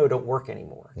little window don't work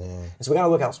anymore. And so we got to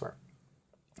look elsewhere.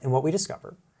 And what we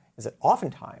discover is that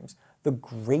oftentimes the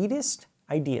greatest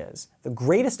ideas, the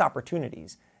greatest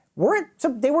opportunities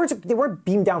they weren't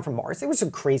beamed down from Mars. They were so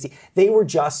crazy. They were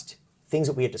just things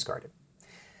that we had discarded.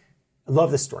 I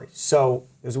love this story. So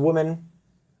there's a woman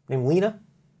named Lena,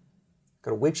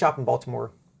 got a wig shop in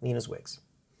Baltimore, Lena's Wigs.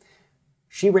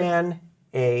 She ran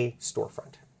a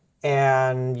storefront.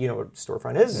 And you know what a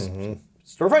storefront is?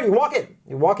 Storefront,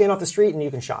 you walk in off the street and you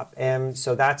can shop. And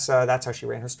so that's how she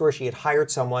ran her store. She had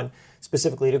hired someone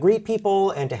specifically to greet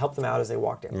people and to help them out as they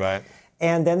walked in. Right.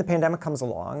 And then the pandemic comes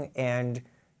along and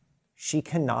she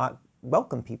cannot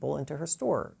welcome people into her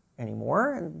store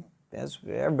anymore, and as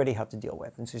everybody had to deal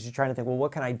with. And so she's trying to think, well,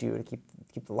 what can I do to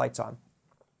keep the lights on?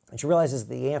 And she realizes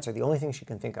the only thing she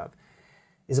can think of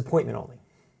is appointment only.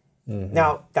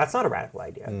 Now, that's not a radical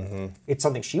idea. It's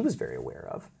something she was very aware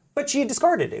of, but she had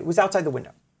discarded it. It was outside the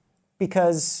window.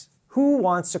 Because who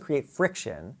wants to create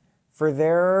friction for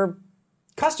their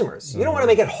customers? You don't want to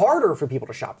make it harder for people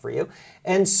to shop for you.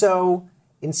 And so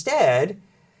instead,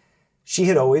 she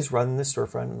had always run the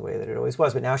storefront in the way that it always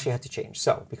was, but now she had to change.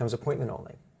 So it becomes appointment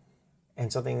only.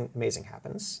 And something amazing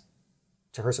happens,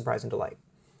 to her surprise and delight.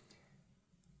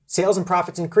 Sales and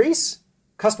profits increase,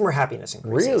 customer happiness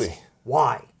increases. Really?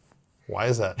 Why? Why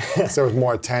is that? Because there was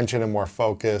more attention and more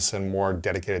focus and more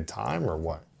dedicated time, or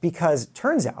what? Because it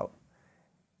turns out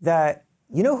that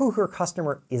you know who her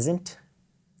customer isn't?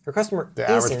 Her customer The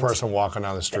isn't average person walking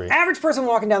down the street. average person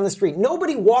walking down the street.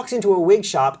 Nobody walks into a wig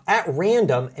shop at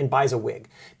random and buys a wig.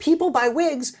 People buy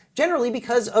wigs generally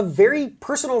because of very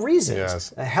personal reasons.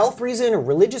 Yes. A health reason, a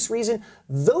religious reason.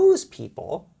 Those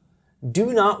people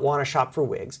do not want to shop for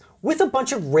wigs with a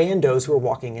bunch of randos who are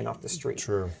walking in off the street.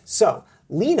 True. So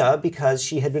Lena, because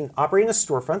she had been operating a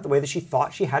storefront the way that she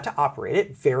thought she had to operate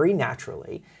it very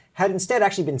naturally, had instead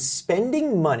actually been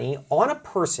spending money on a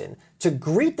person to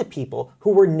greet the people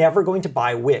who were never going to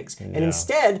buy wigs. And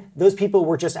instead, those people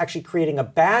were just actually creating a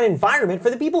bad environment for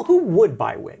the people who would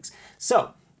buy wigs.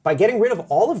 So by getting rid of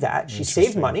all of that, she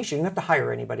saved money. She didn't have to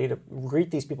hire anybody to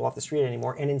greet these people off the street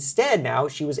anymore. And instead now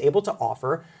she was able to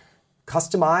offer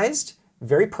customized,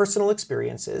 very personal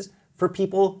experiences for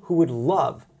people who would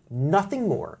love nothing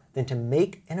more than to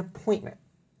make an appointment,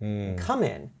 come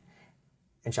in,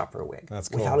 and shop for a wig. That's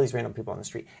cool. Without all these random people on the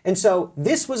street. And so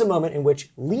this was a moment in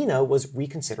which Lena was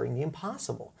reconsidering the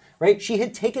impossible, right? She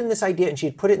had taken this idea and she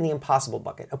had put it in the impossible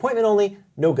bucket. Appointment only,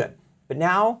 no good. But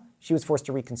now she was forced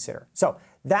to reconsider. So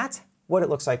that's what it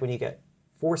looks like when you get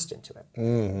forced into it.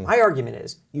 My argument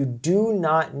is you do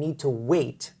not need to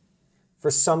wait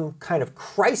for some kind of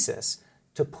crisis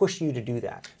to push you to do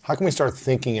that. How can we start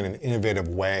thinking in an innovative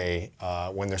way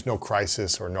when there's no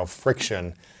crisis or no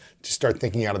friction to start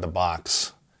thinking out of the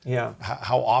box? Yeah.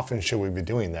 How often should we be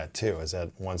doing that too? Is that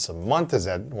once a month? Is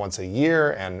that once a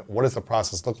year? And what does the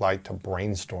process look like to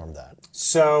brainstorm that?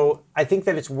 So I think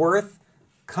that it's worth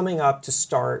coming up to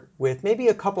start with maybe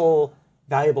a couple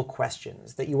valuable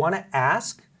questions that you want to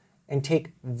ask and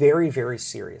take very, very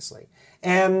seriously.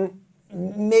 And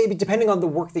maybe depending on the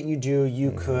work that you do,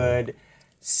 you could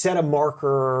set a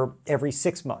marker every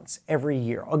 6 months, every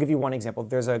year. I'll give you one example.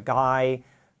 There's a guy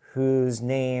whose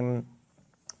name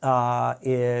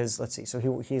is, let's see,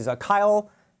 so he's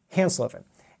Kyle Hansloven.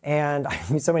 And I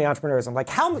meet so many entrepreneurs. I'm like,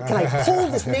 how can I pull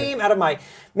this name out of my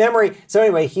memory? So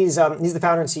anyway, he's the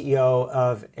founder and CEO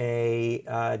of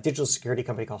a digital security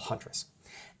company called Huntress.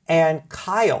 And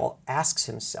Kyle asks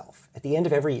himself at the end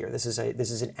of every year, this is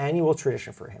an annual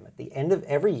tradition for him. At the end of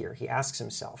every year, he asks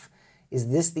himself, is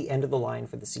this the end of the line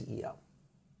for the CEO?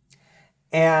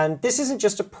 And this isn't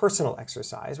just a personal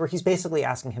exercise where he's basically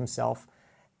asking himself,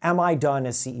 am I done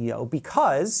as CEO?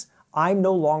 Because I'm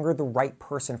no longer the right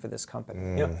person for this company.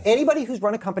 You know, anybody who's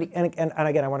run a company, and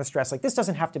again, I want to stress, like, this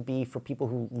doesn't have to be for people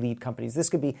who lead companies. This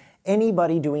could be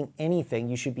anybody doing anything.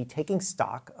 You should be taking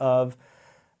stock of,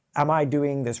 am I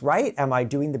doing this right? Am I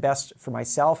doing the best for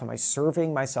myself? Am I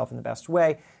serving myself in the best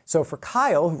way? So for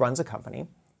Kyle, who runs a company,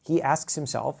 he asks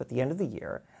himself at the end of the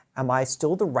year, am I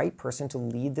still the right person to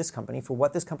lead this company for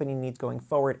what this company needs going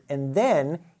forward? And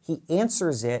then he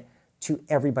answers it to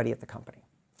everybody at the company.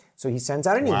 So he sends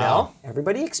out an email,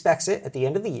 everybody expects it at the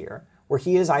end of the year, where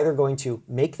he is either going to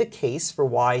make the case for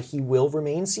why he will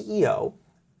remain CEO,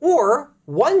 or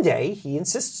one day, he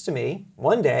insists to me,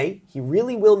 one day, he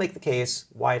really will make the case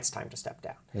why it's time to step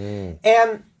down.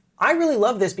 And I really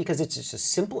love this because it's just a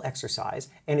simple exercise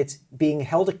and it's being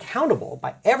held accountable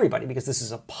by everybody because this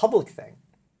is a public thing.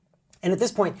 And at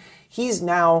this point, he's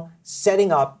now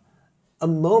setting up a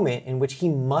moment in which he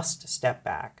must step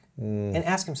back and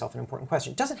ask himself an important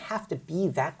question. It doesn't have to be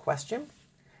that question.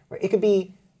 Right? It could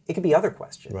be other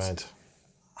questions. Right.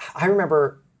 I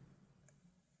remember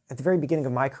at the very beginning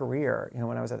of my career, you know,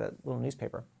 when I was at a little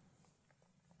newspaper,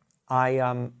 I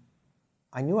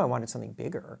knew I wanted something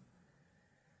bigger,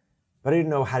 but I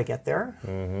didn't know how to get there,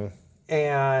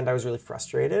 and I was really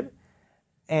frustrated,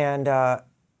 and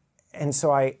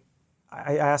so I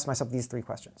asked myself these three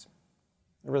questions.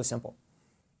 They're really simple.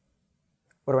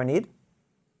 What do I need?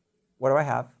 What do I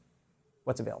have?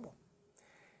 What's available?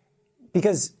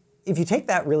 Because if you take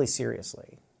that really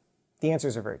seriously, the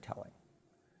answers are very telling.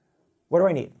 What do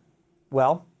I need?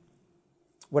 Well,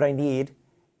 what I need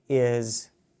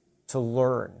is to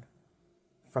learn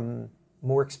from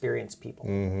more experienced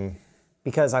people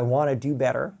because I want to do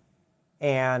better.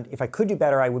 And if I could do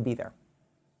better, I would be there.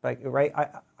 Like, right?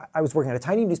 I was working at a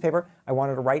tiny newspaper. I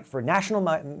wanted to write for national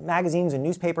magazines and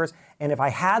newspapers. And if I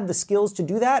had the skills to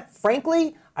do that,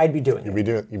 frankly, I'd be doing it. You'd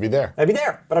be there. I'd be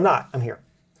there, but I'm not. I'm here.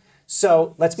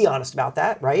 So let's be honest about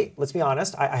that, right? Let's be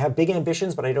honest. I have big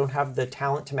ambitions, but I don't have the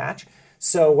talent to match.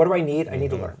 So what do I need? I need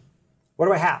to learn. What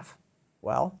do I have?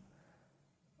 Well,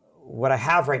 what I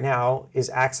have right now is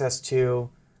access to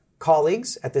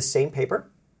colleagues at this same paper.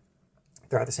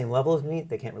 They're at the same level as me.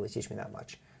 They can't really teach me that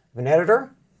much. An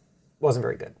editor wasn't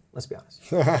very good. Let's be honest.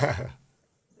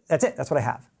 That's it. That's what I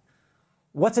have.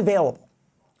 What's available?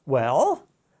 Well,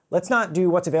 let's not do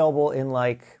what's available in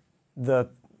like the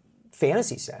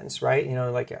fantasy sense, right? You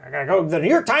know, like I gotta go to the New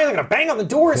York Times, I'm gonna bang on the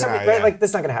door or something, right? Like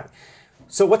that's not gonna happen.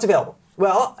 So what's available?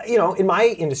 Well, in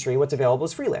my industry, what's available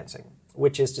is freelancing,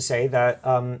 which is to say that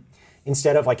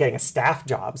instead of like getting a staff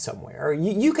job somewhere,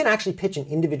 you can actually pitch an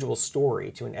individual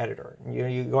story to an editor.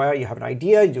 You go out, you have an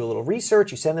idea, you do a little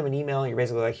research, you send them an email, and you're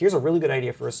basically like, here's a really good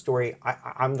idea for a story.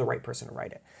 I'm the right person to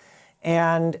write it.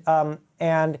 And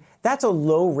that's a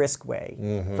low risk way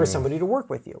for somebody to work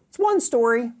with you. It's one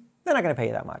story, they're not going to pay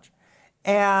you that much.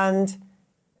 And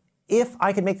if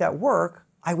I could make that work,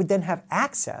 I would then have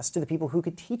access to the people who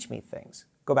could teach me things,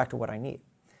 go back to what I need.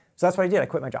 So that's what I did. I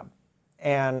quit my job.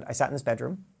 And I sat in this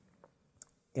bedroom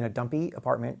in a dumpy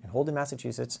apartment in Holden,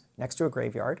 Massachusetts, next to a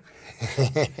graveyard,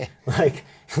 like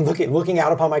looking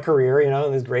out upon my career,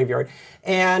 in this graveyard.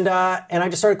 And I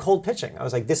just started cold pitching. I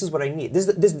was like, this is what I need. This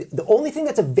the only thing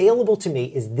that's available to me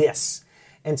is this.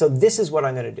 And so this is what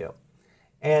I'm going to do.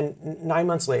 And 9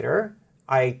 months later,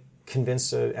 I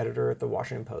convinced an editor at the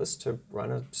Washington Post to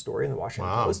run a story in the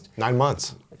Washington Post. 9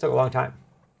 months. It took a long time.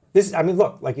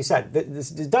 Look, like you said, this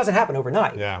doesn't happen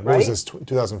overnight. Yeah. What right? was this,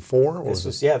 2004?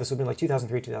 This would have been like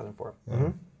 2003, 2004. Mm-hmm.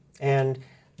 And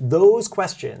those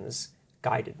questions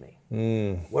guided me.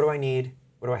 What do I need?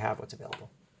 What do I have? What's available?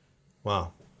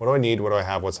 Wow. What do I need? What do I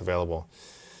have? What's available?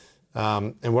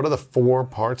 And what are the 4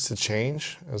 parts to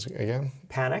change, again?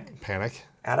 Panic.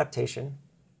 Adaptation.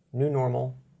 New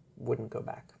normal. Wouldn't go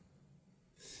back.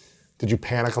 Did you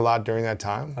panic a lot during that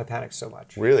time? I panicked so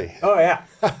much. Really? Oh, yeah.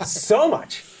 So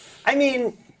much. I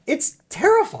mean, it's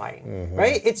terrifying,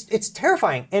 right? It's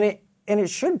terrifying, and it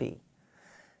should be.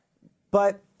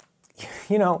 But,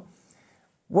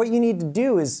 what you need to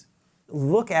do is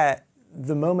look at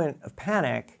the moment of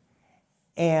panic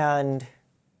and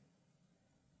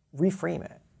reframe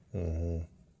it.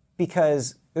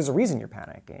 Because there's a reason you're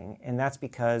panicking, and that's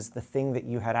because the thing that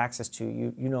you had access to,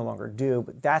 you no longer do.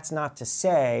 But that's not to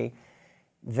say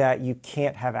that you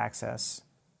can't have access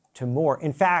to more.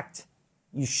 In fact,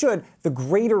 you should. The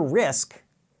greater risk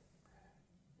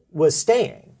was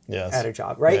staying at a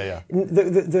job, right? Yeah.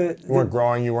 You weren't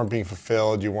growing, you weren't being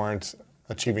fulfilled, you weren't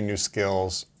achieving new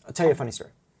skills. I'll tell you a funny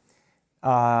story.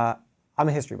 I'm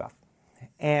a history buff,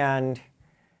 and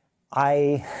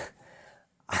I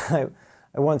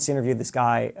once interviewed this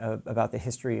guy about the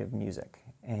history of music,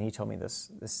 and he told me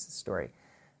this story.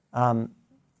 Turn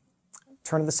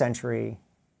of the century,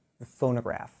 the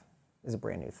phonograph is a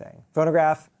brand new thing.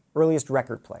 Phonograph, earliest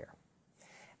record player.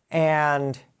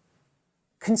 And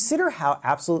consider how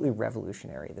absolutely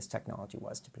revolutionary this technology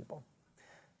was to people.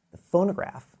 The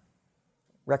phonograph,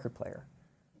 record player,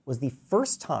 was the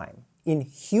first time in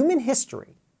human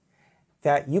history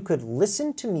that you could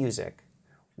listen to music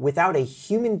without a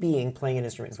human being playing an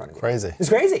instrument in front of you. Crazy. It's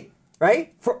crazy,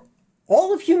 right? For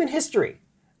all of human history,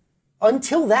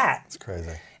 until that. It's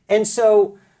crazy. And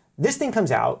so this thing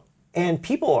comes out, and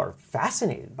people are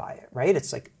fascinated by it, right?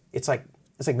 It's like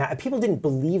people didn't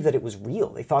believe that it was real.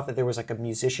 They thought that there was like a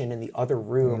musician in the other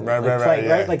room, playing,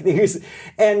 right? Like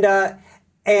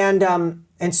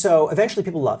and so eventually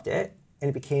people loved it, and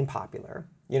it became popular.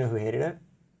 You know who hated it?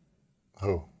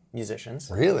 Who? Musicians.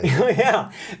 Really?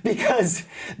 Yeah, because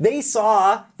they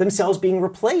saw themselves being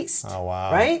replaced. Oh,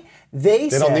 wow. Right? They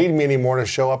don't need me anymore to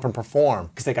show up and perform.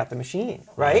 Because they got the machine,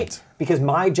 right? Because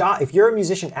my job, if you're a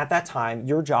musician at that time,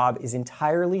 your job is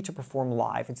entirely to perform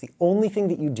live. It's the only thing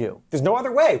that you do. There's no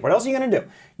other way. What else are you going to do?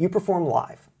 You perform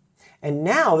live. And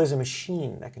now there's a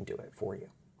machine that can do it for you.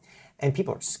 And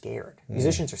people are scared.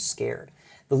 Musicians are scared.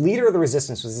 The leader of the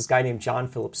resistance was this guy named John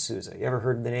Philip Sousa. You ever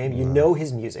heard the name? You know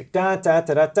his music. Da, da,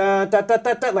 da, da, da, da, da,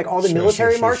 da, da, like all the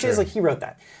military marches, like he wrote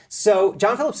that. So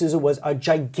John Philip Sousa was a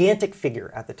gigantic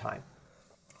figure at the time.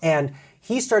 And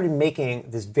he started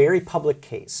making this very public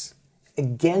case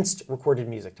against recorded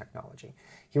music technology.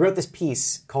 He wrote this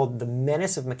piece called The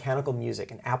Menace of Mechanical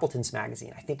Music in Appleton's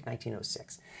Magazine, I think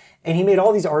 1906. And he made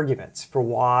all these arguments for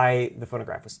why the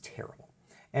phonograph was terrible.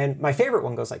 And my favorite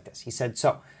one goes like this. He said,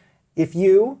 so if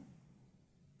you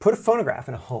put a phonograph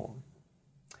in a home,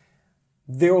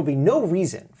 there will be no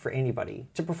reason for anybody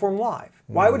to perform live.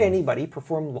 Why would anybody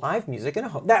perform live music in a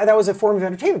home? That was a form of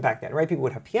entertainment back then, right? People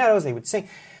would have pianos, they would sing.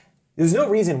 There's no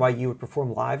reason why you would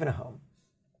perform live in a home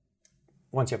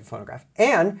once you have a phonograph.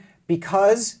 And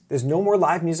because there's no more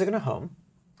live music in a home,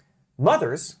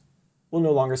 mothers will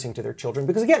no longer sing to their children.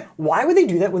 Because again, why would they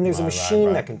do that when there's a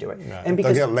machine that can do it? Yeah. And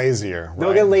because they'll get lazier.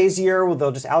 They'll get lazier,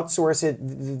 they'll just outsource it.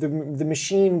 The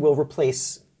machine will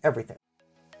replace everything.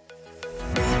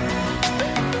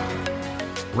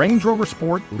 Range Rover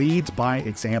Sport leads by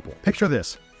example. Picture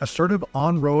this. assertive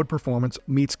on-road performance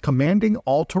meets commanding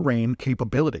all-terrain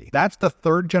capability. That's the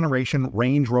third-generation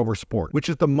Range Rover Sport, which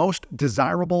is the most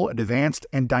desirable, advanced,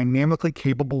 and dynamically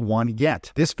capable one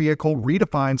yet. This vehicle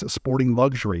redefines sporting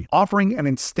luxury, offering an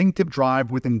instinctive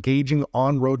drive with engaging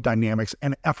on-road dynamics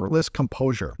and effortless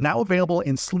composure. Now available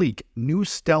in sleek, new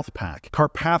Stealth Pack,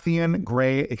 Carpathian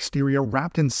gray exterior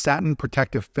wrapped in satin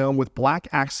protective film with black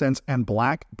accents and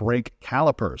black brake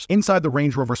calipers. Inside the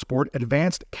Range Rover Sport,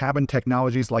 advanced cabin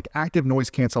technologies like active noise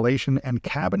cancellation and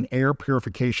cabin air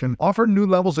purification offer new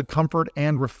levels of comfort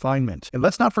and refinement. And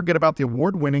let's not forget about the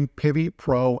award-winning Pivi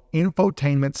Pro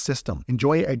infotainment system.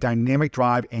 Enjoy a dynamic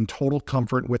drive and total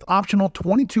comfort with optional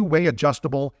 22-way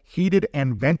adjustable, heated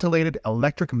and ventilated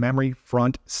electric memory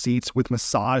front seats with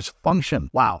massage function.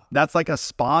 Wow, that's like a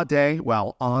spa day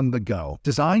while on the go.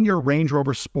 Design your Range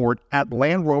Rover Sport at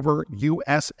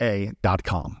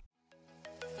LandRoverUSA.com.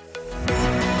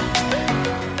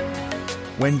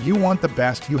 When you want the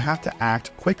best, you have to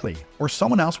act quickly, or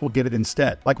someone else will get it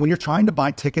instead. Like when you're trying to buy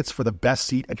tickets for the best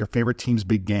seat at your favorite team's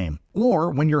big game.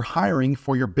 Or when you're hiring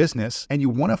for your business and you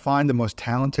want to find the most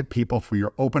talented people for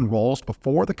your open roles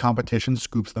before the competition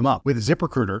scoops them up. With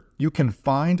ZipRecruiter, you can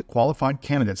find qualified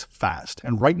candidates fast.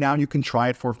 And right now you can try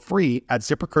it for free at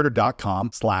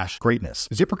ZipRecruiter.com/greatness.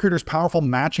 ZipRecruiter's powerful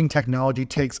matching technology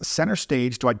takes center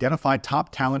stage to identify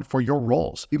top talent for your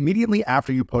roles. Immediately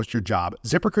after you post your job,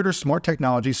 ZipRecruiter's smart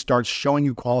technology starts showing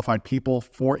you qualified people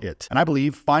for it. And I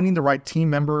believe finding the right team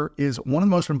member is one of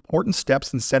the most important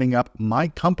steps in setting up my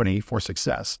company for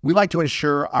success. We like to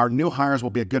ensure our new hires will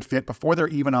be a good fit before they're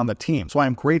even on the team. So I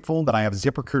am grateful that I have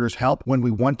ZipRecruiter's help when we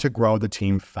want to grow the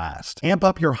team fast. Amp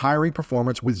up your hiring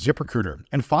performance with ZipRecruiter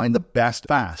and find the best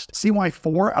fast. See why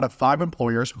 4 out of 5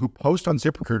 employers who post on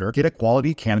ZipRecruiter get a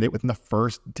quality candidate within the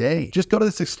first day. Just go to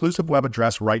this exclusive web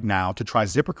address right now to try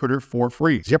ZipRecruiter for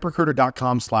free.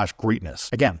 ZipRecruiter.com/greatness.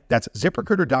 Again, that's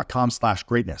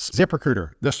ZipRecruiter.com/greatness.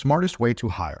 ZipRecruiter, the smartest way to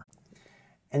hire.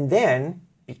 And then,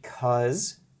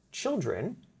 because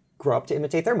children grow up to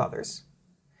imitate their mothers,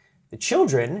 the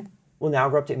children will now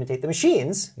grow up to imitate the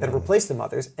machines that have replaced the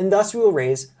mothers, and thus we will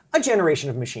raise a generation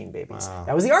of machine babies. Wow.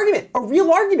 That was the argument, a real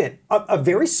argument, a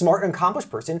very smart and accomplished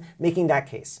person making that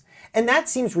case. And that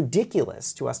seems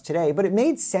ridiculous to us today, but it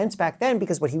made sense back then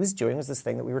because what he was doing was this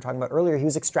thing that we were talking about earlier. He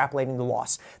was extrapolating the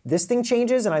loss. This thing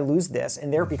changes and I lose this,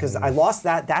 and there because I lost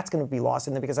that, that's going to be lost,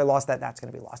 and then because I lost that, that's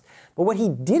going to be lost. But what he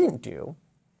didn't do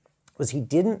was he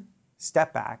didn't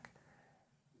step back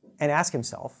and ask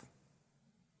himself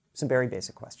some very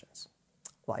basic questions.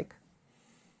 Like,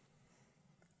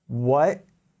 what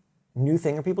new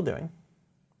thing are people doing?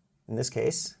 In this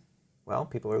case, well,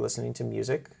 people are listening to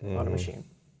music on a machine.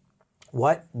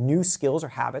 What new skills or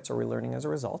habits are we learning as a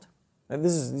result? Now,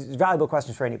 these are valuable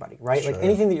questions for anybody, right? Sure. Like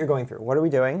anything that you're going through. What are we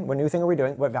doing? What new thing are we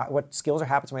doing? What skills or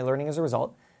habits am I learning as a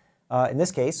result? In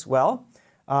this case, well,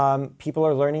 people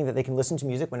are learning that they can listen to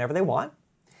music whenever they want,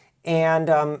 and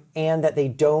that they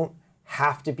don't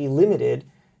have to be limited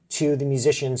to the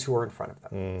musicians who are in front of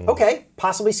them. Okay,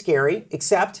 possibly scary,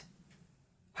 except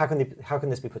how can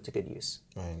this be put to good use?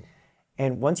 Right.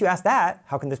 And once you ask that,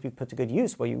 how can this be put to good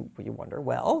use? Well, you wonder,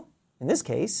 well, in this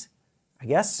case, I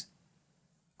guess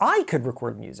I could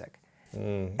record music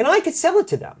and I could sell it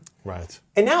to them. Right.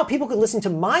 And now people could listen to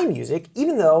my music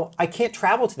even though I can't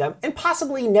travel to them and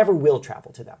possibly never will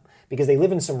travel to them because they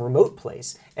live in some remote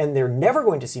place and they're never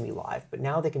going to see me live, but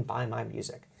now they can buy my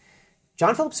music.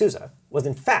 John Philip Sousa was,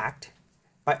 in fact,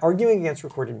 by arguing against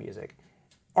recorded music,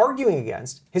 arguing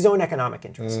against his own economic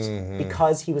interests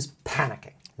because he was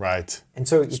panicking. Right. And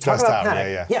so you talk about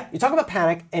panic. Yeah, you talk about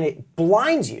panic and it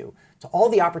blinds you to all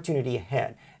the opportunity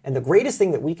ahead. And the greatest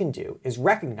thing that we can do is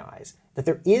recognize that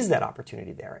there is that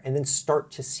opportunity there and then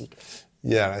start to seek it.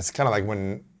 Yeah, it's kind of like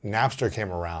when Napster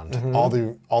came around. All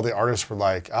the artists were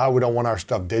like, we don't want our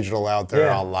stuff digital out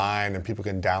there online and people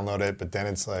can download it. But then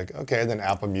it's like, okay, then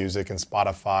Apple Music and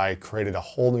Spotify created a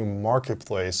whole new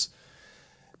marketplace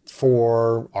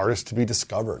for artists to be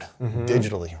discovered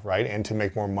digitally, right? And to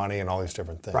make more money and all these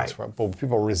different things. Right. But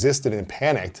people resisted and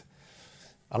panicked.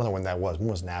 I don't know when that was. When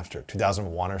was Napster?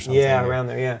 2001 or something? Yeah, around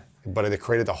there, yeah. But it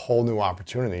created a whole new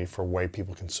opportunity for way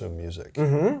people consume music.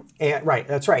 And, right,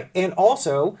 that's right. And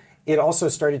also, it also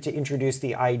started to introduce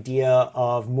the idea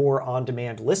of more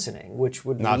on-demand listening, which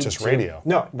would not just radio.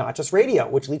 No, not just radio,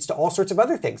 which leads to all sorts of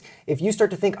other things. If you start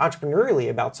to think entrepreneurially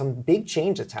about some big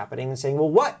change that's happening and saying,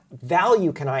 well, what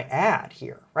value can I add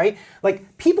here, right?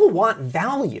 Like, people want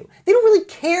value. They don't really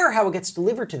care how it gets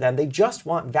delivered to them. They just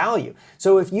want value.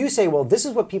 So if you say, well, this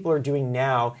is what people are doing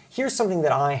now, here's something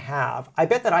that I have, I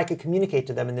bet that I could communicate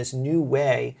to them in this new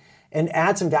way and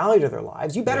add some value to their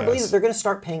lives, you better believe that they're going to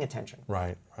start paying attention.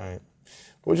 Right, right.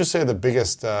 What would you say are the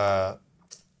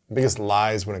biggest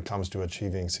lies when it comes to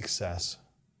achieving success?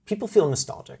 People feel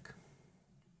nostalgic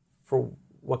for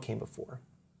what came before.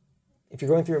 If you're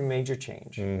going through a major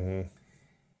change,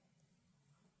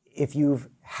 if you've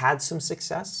had some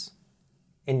success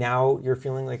and now you're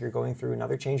feeling like you're going through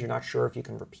another change, you're not sure if you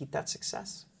can repeat that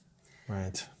success.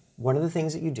 Right. One of the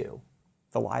things that you do,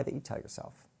 the lie that you tell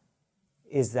yourself,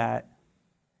 is that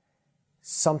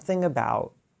something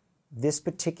about this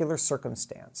particular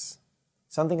circumstance,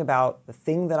 something about the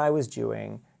thing that I was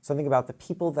doing, something about the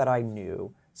people that I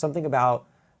knew, something about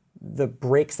the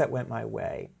breaks that went my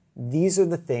way, these are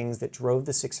the things that drove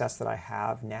the success that I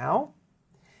have now.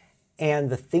 And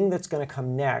the thing that's going to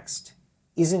come next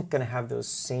isn't going to have those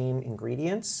same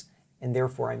ingredients, and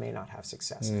therefore I may not have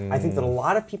success. I think that a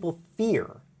lot of people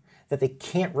fear that they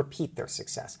can't repeat their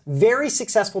success. Very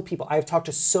successful people. I've talked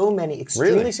to so many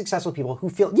extremely successful people who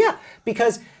feel,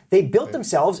 because they built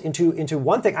themselves into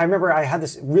one thing. I remember I had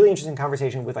this really interesting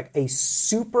conversation with like a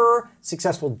super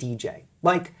successful DJ,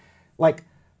 like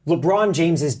LeBron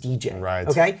James's DJ. Right.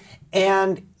 Okay.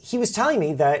 And he was telling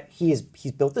me that he's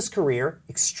built this career,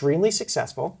 extremely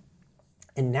successful,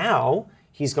 and now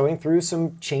he's going through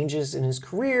some changes in his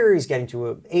career. He's getting to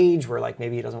an age where like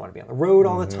maybe he doesn't want to be on the road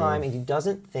all the time, and he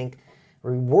doesn't think,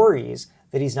 or he worries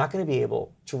that he's not going to be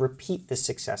able to repeat this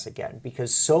success again,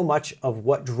 because so much of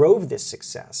what drove this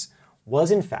success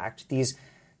was in fact these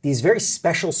very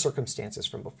special circumstances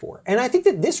from before. And I think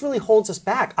that this really holds us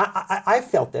back. I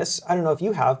felt this. I don't know if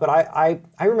you have, but I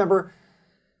remember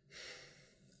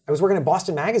I was working at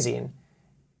Boston Magazine,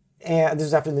 and this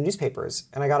was after the newspapers,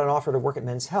 and I got an offer to work at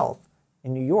Men's Health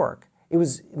in New York. It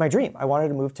was my dream. I wanted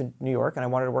to move to New York, and I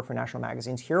wanted to work for national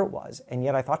magazines. Here it was. And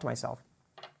yet I thought to myself,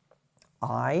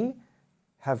 I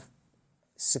have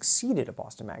succeeded at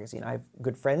Boston Magazine. I have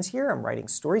good friends here. I'm writing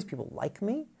stories. People like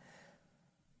me.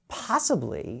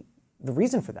 Possibly the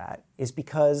reason for that is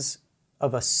because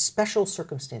of a special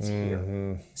circumstance here,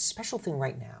 a special thing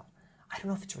right now. I don't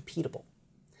know if it's repeatable.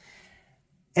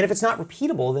 And if it's not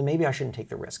repeatable, then maybe I shouldn't take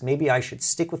the risk. Maybe I should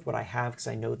stick with what I have because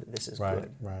I know that this is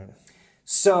good. Right.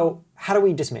 So how do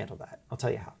we dismantle that? I'll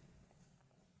tell you how.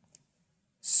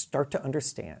 Start to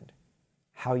understand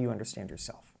how you understand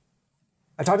yourself.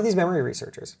 I talked to these memory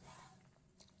researchers,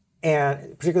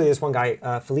 and particularly this one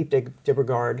guy, Philippe de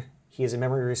Brigard. He is a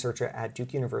memory researcher at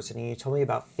Duke University, and he told me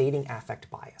about fading affect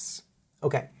bias.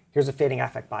 Okay, here's what fading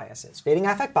affect bias is. Fading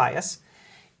affect bias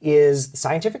is the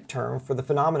scientific term for the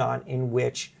phenomenon in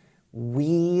which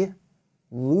we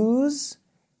lose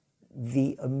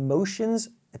the emotions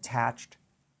attached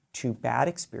to bad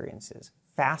experiences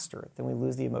faster than we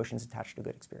lose the emotions attached to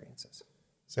good experiences.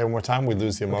 Say one more time, we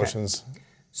lose the emotions. Okay.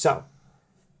 So,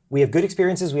 we have good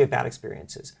experiences, we have bad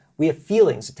experiences. We have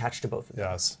feelings attached to both of them.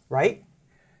 Yes. Right?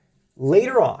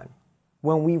 Later on,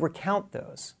 when we recount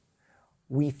those,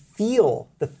 we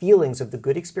feel the feelings of the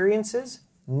good experiences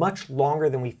much longer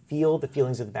than we feel the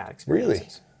feelings of the bad experiences. Really?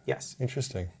 Yes.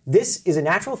 Interesting. This is a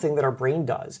natural thing that our brain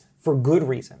does for good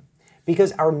reason,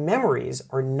 because our memories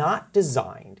are not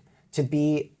designed to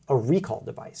be a recall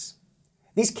device.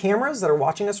 These cameras that are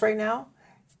watching us right now,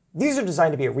 these are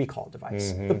designed to be a recall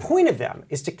device. The point of them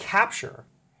is to capture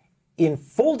in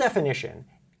full definition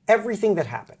everything that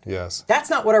happened. Yes. That's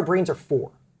not what our brains are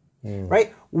for,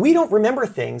 right? We don't remember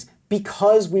things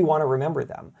because we want to remember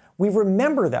them. We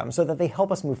remember them so that they help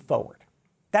us move forward.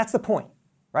 That's the point,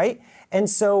 right? And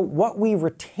so what we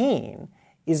retain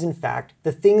is in fact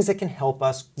the things that can help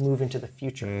us move into the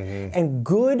future. And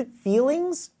good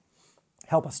feelings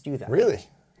help us do that. Really?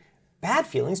 Bad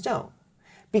feelings don't.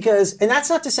 And that's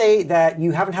not to say that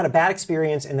you haven't had a bad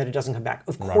experience and that it doesn't come back.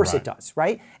 Of course it does,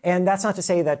 right? And that's not to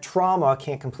say that trauma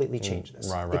can't completely change this.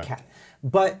 It can.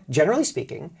 But generally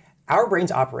speaking, our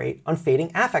brains operate on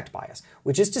fading affect bias,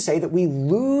 which is to say that we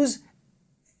lose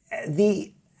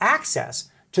the access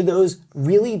to those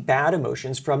really bad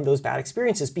emotions from those bad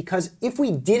experiences, because if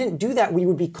we didn't do that, we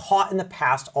would be caught in the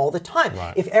past all the time.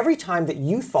 If every time that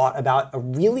you thought about a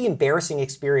really embarrassing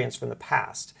experience from the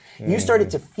past, you started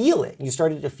to feel it, you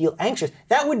started to feel anxious,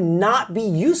 that would not be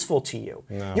useful to you.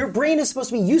 Your brain is supposed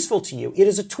to be useful to you. It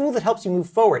is a tool that helps you move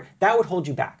forward. That would hold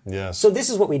you back. Yes. So this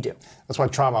is what we do. That's why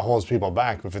trauma holds people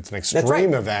back. If it's an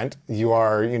extreme event, you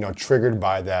are, triggered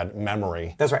by that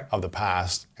memory of the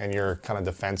past, and you're kind of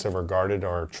defensive or guarded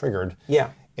or triggered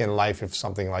in life if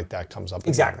something like that comes up.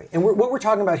 Exactly. And what we're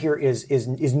talking about here is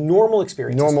normal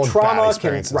experiences. Normal trauma bad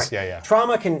experiences.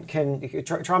 Trauma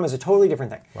trauma is a totally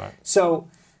different thing. Right. So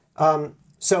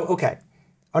okay,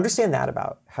 understand that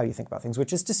about how you think about things,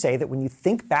 which is to say that when you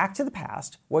think back to the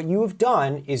past, what you have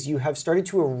done is you have started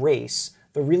to erase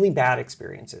the really bad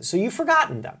experiences. So you've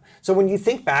forgotten them. So when you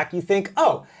think back, you think,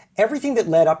 oh, everything that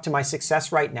led up to my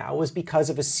success right now was because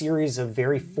of a series of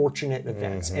very fortunate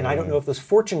events. And I don't know if those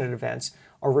fortunate events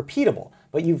are repeatable,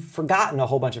 but you've forgotten a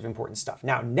whole bunch of important stuff.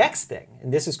 Now, next thing,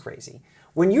 and this is crazy,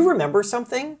 when you remember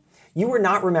something, you are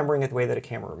not remembering it the way that a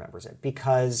camera remembers it,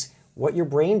 because what your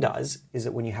brain does is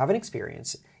that when you have an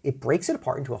experience, it breaks it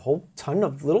apart into a whole ton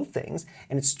of little things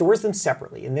and it stores them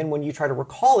separately. And then when you try to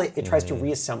recall it, it tries to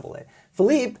reassemble it.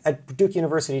 Philippe at Duke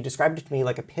University described it to me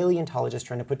like a paleontologist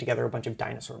trying to put together a bunch of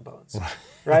dinosaur bones,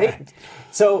 right?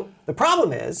 So the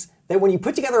problem is that when you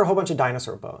put together a whole bunch of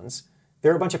dinosaur bones,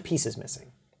 there are a bunch of pieces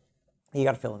missing. You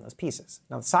got to fill in those pieces.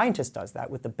 Now the scientist does that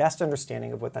with the best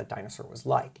understanding of what that dinosaur was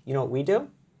like. You know what we do?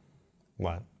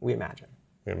 What? We imagine.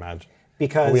 We imagine.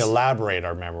 Because we elaborate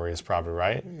our memories, probably,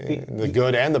 right? The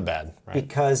good and the bad, right?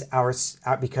 Because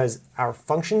our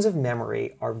functions of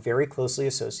memory are very closely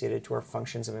associated to our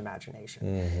functions of imagination.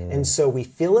 And so we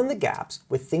fill in the gaps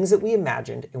with things that we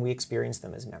imagined and we experience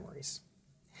them as memories.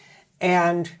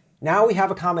 And now we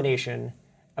have a combination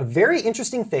of very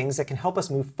interesting things that can help us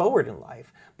move forward in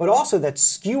life, but also that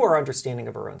skew our understanding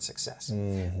of our own success.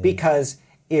 Because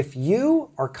if you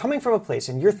are coming from a place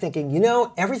and you're thinking, you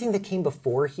know, everything that came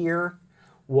before here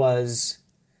was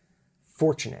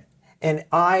fortunate, and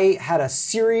I had a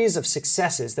series of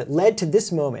successes that led to this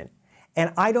moment,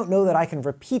 and I don't know that I can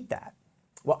repeat that.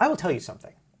 Well, I will tell you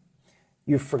something.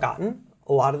 You've forgotten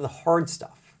a lot of the hard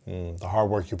stuff. The hard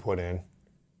work you put in.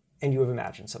 And you have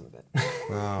imagined some of it.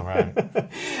 Oh, right.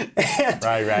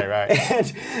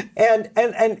 Right.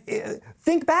 And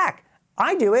think back.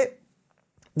 I do it.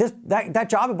 That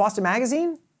job at Boston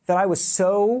Magazine that I was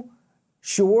so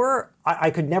sure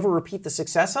I could never repeat the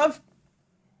success of,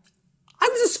 I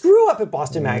was a screw up at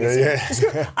Boston Magazine.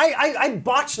 I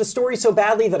botched a story so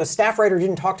badly that a staff writer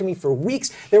didn't talk to me for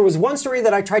weeks. There was one story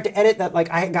that I tried to edit that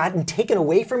I had gotten taken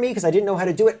away from me because I didn't know how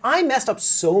to do it. I messed up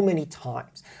so many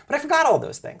times. But I forgot all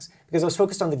those things because I was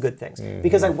focused on the good things.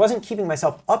 Because I wasn't keeping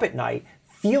myself up at night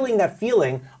feeling that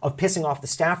feeling of pissing off the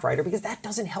staff writer, because that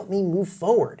doesn't help me move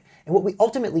forward. And what we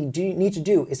ultimately need to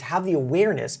do is have the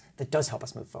awareness that does help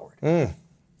us move forward.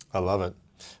 I love it.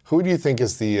 Who do you think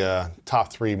is the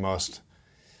top 3 most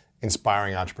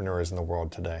inspiring entrepreneurs in the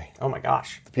world today? Oh my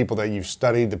gosh. The people that you've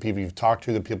studied, the people you've talked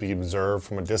to, the people you observe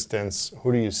from a distance,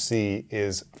 who do you see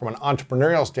is, from an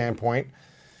entrepreneurial standpoint,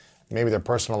 maybe their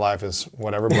personal life is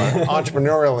whatever, but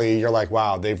entrepreneurially, you're like,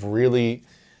 wow, they've really,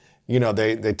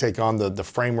 they take on the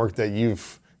framework that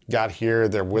you've got here.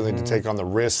 They're willing to take on the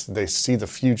risks. They see the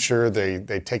future.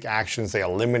 They take actions. They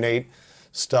eliminate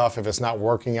stuff if it's not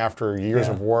working after years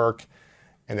of work,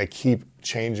 and they keep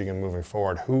changing and moving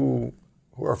forward. Who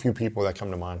are a few people that come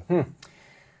to mind?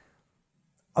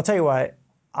 I'll tell you what,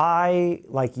 I,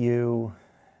 like you,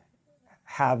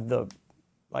 have the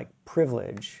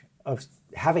privilege of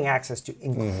having access to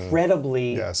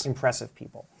incredibly impressive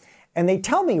people. And they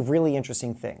tell me really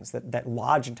interesting things that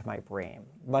lodge into my brain.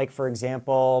 Like, for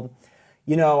example,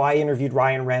 I interviewed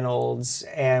Ryan Reynolds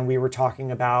and we were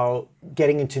talking about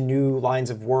getting into new lines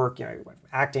of work. He went from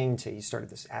acting to, he started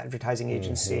this advertising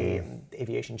agency and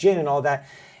Aviation Gin and all that.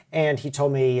 And he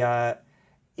told me,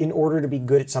 in order to be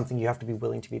good at something, you have to be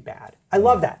willing to be bad. I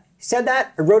love that. He said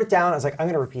that, I wrote it down. I was like, I'm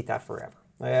going to repeat that forever.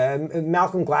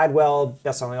 Malcolm Gladwell,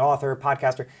 best-selling author,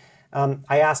 podcaster.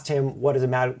 I asked him,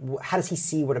 how does he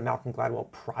see what a Malcolm Gladwell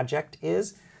project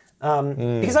is?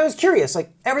 Because I was curious,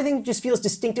 everything just feels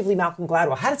distinctively Malcolm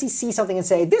Gladwell. How does he see something and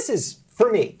say, this is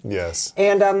for me? Yes.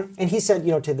 And he said,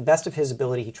 to the best of his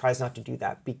ability, he tries not to do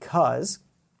that because,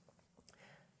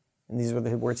 and these were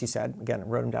the words he said, again, I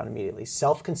wrote them down immediately,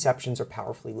 self-conceptions are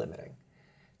powerfully limiting.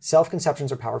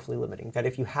 Self-conceptions are powerfully limiting. That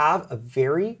if you have a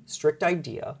very strict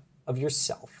idea of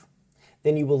yourself,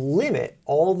 then you will limit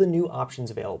all the new options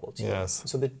available to you. Yes.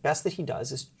 So the best that he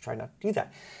does is try not to do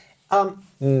that.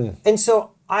 And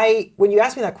so when you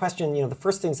ask me that question, the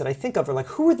first things that I think of are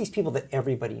who are these people that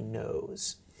everybody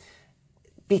knows?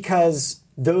 Because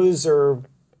those are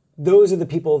the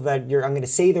people that I'm going to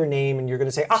say their name and you're going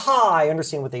to say, aha, I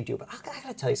understand what they do. But I got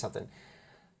to tell you something.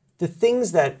 The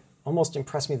things that almost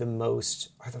impress me the most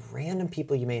are the random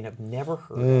people you may have never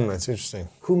heard of. That's interesting.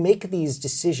 Who make these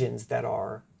decisions that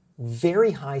are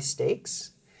very high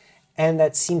stakes and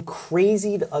that seem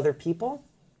crazy to other people,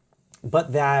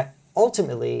 but that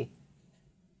ultimately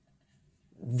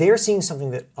they're seeing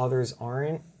something that others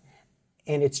aren't,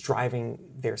 and it's driving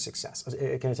their success.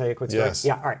 Can I tell you a quick story? Yes.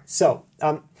 Yeah, all right. So,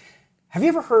 have you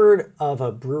ever heard of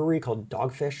a brewery called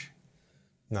Dogfish?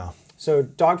 No. So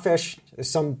Dogfish, there's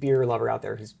some beer lover out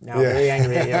there who's now very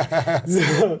angry at you.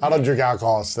 So, I don't drink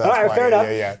alcohol, so that's all right, why. fair enough.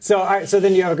 Yeah. So, all right, so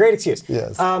then you have a great excuse.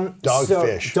 Yes.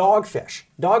 Dogfish.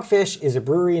 Dogfish is a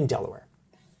brewery in Delaware,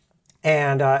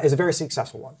 and is a very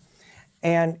successful one.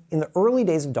 And in the early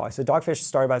days of so Dogfish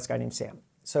started by this guy named Sam.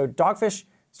 So Dogfish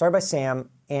started by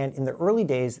Sam, and in the early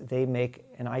days, they make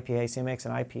an IPA. Sam makes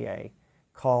an IPA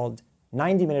called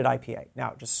 90-minute IPA.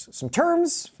 Now, just some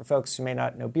terms for folks who may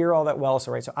not know beer all that well.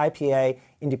 So IPA,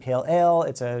 India Pale Ale,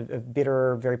 it's a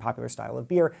bitter, very popular style of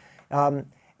beer. And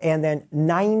then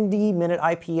 90-minute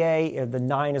IPA, the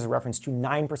 9 is a reference to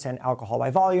 9% alcohol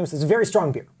by volume. So it's a very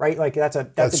strong beer, right? Like that's a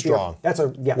strong.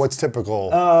 Beer. Yes. What's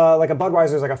typical? Like a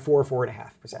Budweiser is like a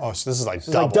 4.5%. Oh, so this is like It's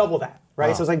double. like double that, right?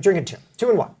 Wow. So it's like drinking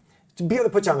 2-in-1. It's a beer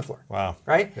that puts you on the floor. Wow.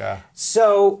 Right? Yeah.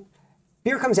 So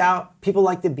beer comes out, people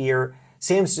like the beer.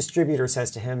 Sam's distributor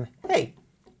says to him, hey,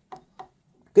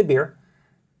 good beer.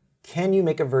 Can you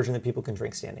make a version that people can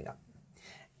drink standing up?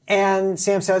 And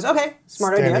Sam says, okay,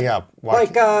 smart idea. Standing up. Why?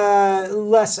 Like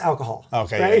less alcohol.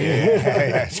 Okay, right?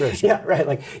 yeah, sure. Yeah, right.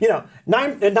 Like, 9%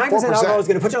 alcohol is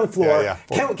going to put you on the floor. Yeah.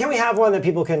 Can we have one that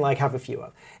people can like have a few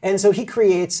of? And so he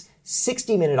creates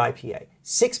 60-minute IPA,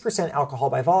 6%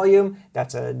 alcohol by volume.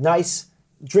 That's a nice,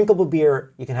 drinkable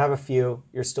beer. You can have a few.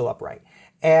 You're still upright.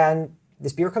 And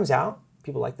this beer comes out.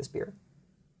 People like this beer.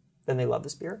 Then they love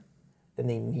this beer. Then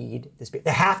they need this beer. They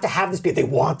have to have this beer. They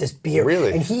want this beer.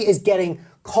 Really? And he is getting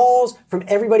calls from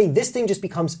everybody. This thing just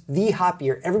becomes the hot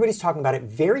beer. Everybody's talking about it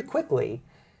very quickly.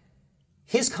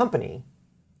 His company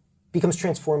becomes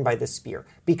transformed by this beer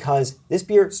because this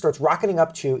beer starts rocketing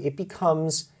up to, it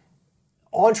becomes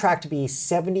on track to be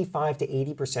 75 to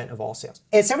 80% of all sales.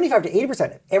 And 75 to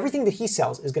 80% of everything that he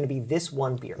sells is going to be this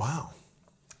one beer. Wow.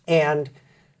 And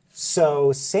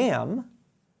so Sam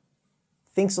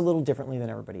thinks a little differently than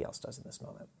everybody else does in this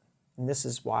moment. And this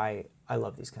is why I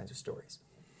love these kinds of stories.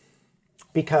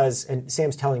 Because, and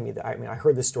Sam's telling me that, I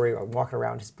heard this story, I'm walking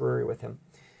around his brewery with him.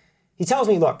 He tells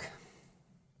me, look,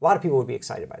 a lot of people would be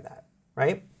excited by that,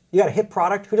 right? You got a hit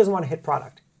product, who doesn't want a hit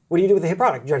product? What do you do with a hit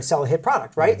product? You try to sell a hit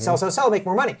product, right? Mm-hmm. Sell, make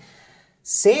more money.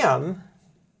 Sam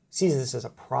sees this as a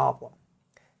problem.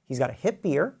 He's got a hit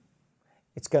beer.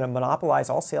 It's going to monopolize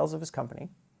all sales of his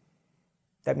company.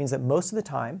 That means that most of the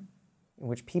time in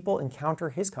which people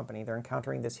encounter his company, they're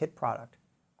encountering this hit product.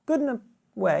 Good in a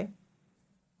way,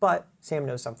 but Sam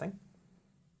knows something.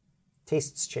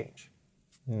 Tastes change.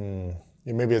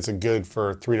 Maybe it's a good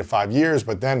for 3 to 5 years,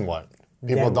 but then what?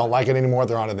 People don't like it anymore,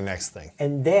 they're on to the next thing.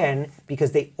 And then,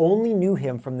 because they only knew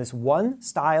him from this one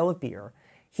style of beer,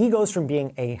 he goes from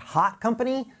being a hot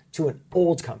company to an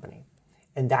old company.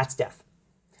 And that's death.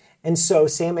 And so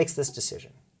Sam makes this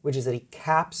decision, which is that he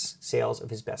caps sales of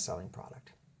his best-selling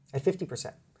product at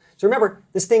 50%. So remember,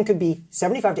 this thing could be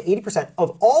 75 to 80%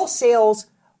 of all sales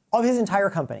of his entire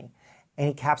company. And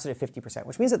he caps it at 50%,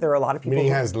 which means that there are a lot of people. Meaning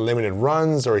he has limited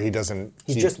runs, or he doesn't.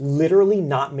 He's just literally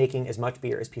not making as much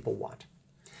beer as people want.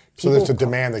 So there's a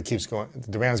demand that keeps going.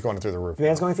 The demand's going through the roof.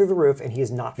 Demand's going through the roof, and he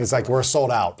is not. It's like we're sold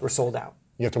out. We're sold out.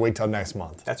 You have to wait till next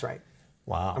month. That's right.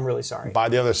 Wow. I'm really sorry. Buy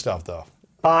the other stuff, though.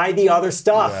 Buy the other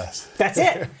stuff. Yes. That's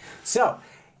it. So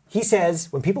he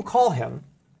says when people call him,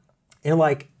 and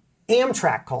like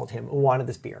Amtrak called him and wanted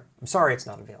this beer. I'm sorry, it's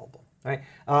not available. Right.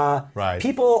 Right.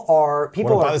 People are. We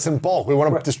want to buy this in bulk. We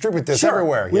want to distribute this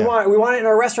everywhere. We want it in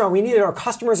our restaurant. We need it. Our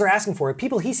customers are asking for it.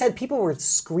 He said people were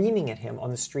screaming at him on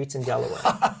the streets in Delaware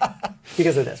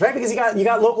because of this, right? Because you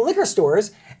got local liquor stores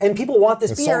and people want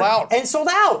this beer sold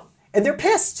out, and they're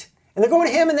pissed and they're going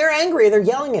to him and they're angry and they're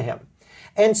yelling at him.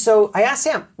 And so I asked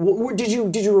Sam, did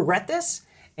you regret this?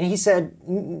 And he said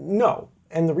no.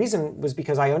 And the reason was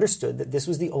because I understood that this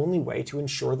was the only way to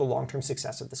ensure the long-term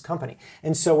success of this company.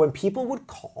 And so when people would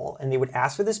call and they would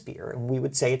ask for this beer and we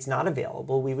would say it's not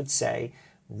available, we would say,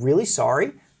 really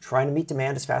sorry, trying to meet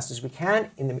demand as fast as we can,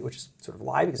 which is sort of a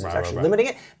lie because it's actually limiting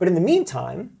it. But in the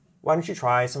meantime, why don't you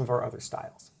try some of our other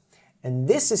styles? And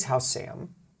this is how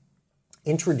Sam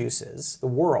introduces the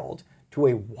world to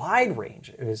a wide range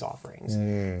of his offerings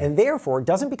and therefore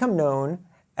doesn't become known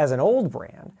as an old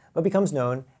brand, but becomes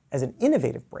known as an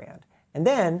innovative brand. And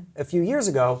then, a few years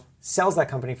ago, sells that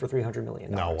company for $300 million.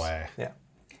 No way. Yeah.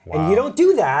 Wow. And you don't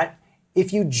do that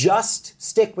if you just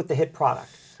stick with the hit product,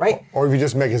 right? Or if you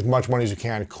just make as much money as you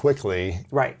can quickly.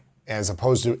 Right. As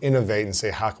opposed to innovate and say,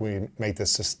 how can we make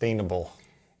this sustainable?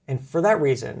 And for that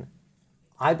reason,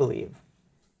 I believe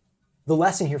the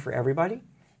lesson here for everybody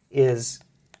is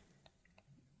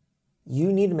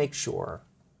you need to make sure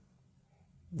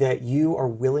that you are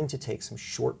willing to take some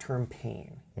short-term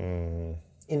pain in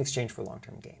exchange for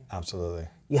long-term gain. Absolutely.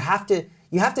 You have to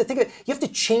think of it, you have to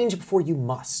change before you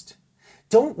must.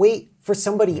 Don't wait for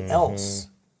somebody else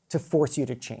to force you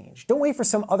to change. Don't wait for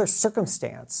some other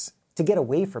circumstance to get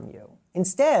away from you.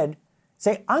 Instead,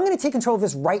 say, I'm going to take control of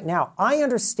this right now. I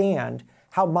understand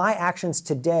how my actions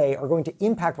today are going to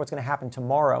impact what's going to happen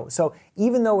tomorrow. So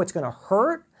even though it's going to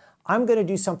hurt, I'm going to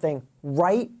do something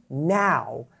right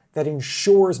now that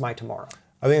ensures my tomorrow.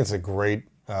 I think it's a great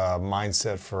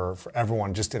mindset for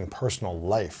everyone just in personal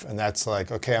life. And that's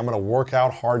like, okay, I'm going to work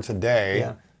out hard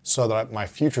today so that my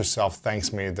future self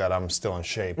thanks me that I'm still in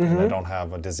shape and I don't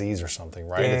have a disease or something,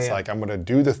 right? It's like, I'm going to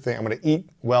do the thing, I'm going to eat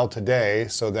well today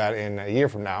so that in a year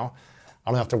from now, I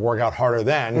don't have to work out harder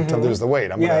then to lose the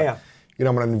weight. I'm going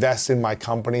to invest in my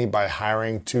company by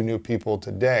hiring 2 new people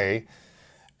today.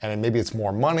 And maybe it's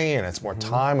more money and it's more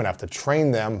time and I have to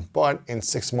train them. But in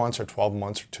 6 months or 12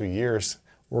 months or 2 years,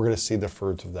 we're going to see the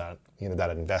fruits of that, that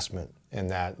investment and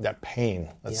that pain,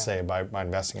 let's say, by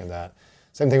investing in that.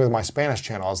 Same thing with my Spanish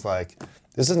channel. I was like,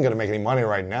 this isn't going to make any money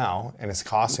right now and it's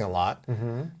costing a lot.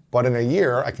 But in a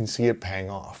year, I can see it paying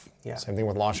off. Same thing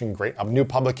with launching a new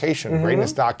publication,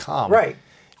 greatness.com. Right.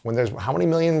 When there's how many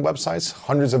million websites?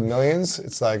 Hundreds of millions.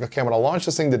 It's like, okay, I'm going to launch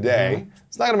this thing today.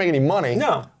 It's not going to make any money.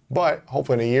 No. But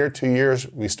hopefully in a year, 2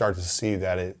 years, we start to see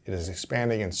that it is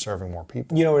expanding and serving more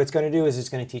people. You know what it's going to do is it's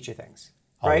going to teach you things.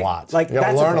 Right? A lot. Like, you're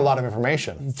going to learn a lot of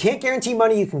information. You can't guarantee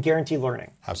money, you can guarantee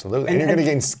learning. Absolutely. And you're going to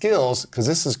gain skills, because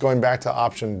this is going back to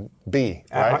option B,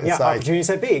 right? It's like, opportunity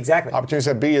set B, exactly. Opportunity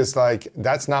set B is like,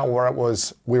 that's not where it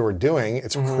was we were doing.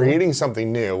 It's creating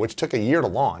something new, which took a year to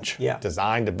launch.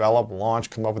 Design, develop, launch,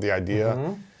 come up with the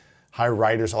idea, hire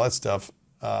writers, all that stuff.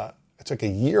 It took a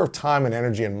year of time and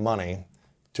energy and money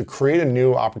to create a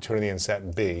new opportunity in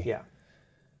set B.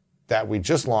 That we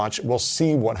just launched. We'll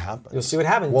see what happens. You'll see what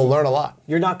happens. We'll learn a lot.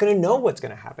 You're not going to know what's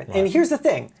going to happen. Right. And here's the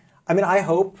thing. I mean, I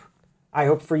hope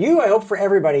for you, I hope for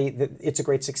everybody that it's a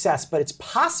great success, but it's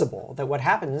possible that what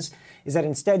happens is that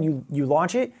instead you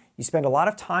launch it, you spend a lot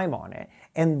of time on it,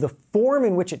 and the form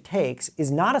in which it takes is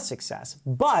not a success,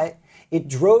 but it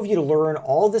drove you to learn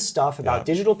all this stuff about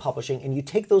digital publishing, and you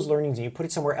take those learnings and you put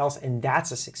it somewhere else, and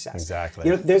that's a success. Exactly.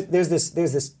 You know, there's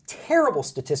this terrible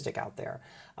statistic out there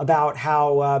about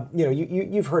how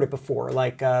you've heard it before,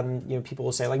 like people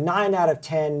will say like 9 out of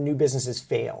 10 new businesses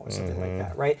fail or something like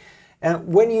that, right? And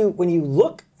when you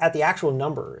look at the actual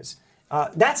numbers,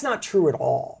 that's not true at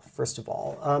all. First of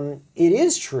all, it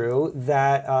is true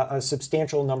that a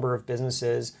substantial number of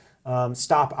businesses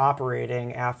stop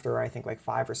operating after I think like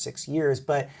 5 or 6 years,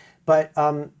 but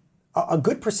a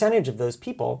good percentage of those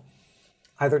people,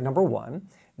 either number one,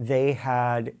 they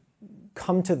had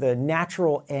come to the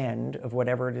natural end of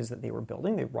whatever it is that they were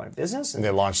building. They run a business. And they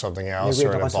launch something else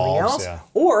or it evolves.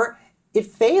 Or it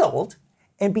failed.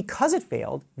 And because it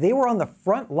failed, they were on the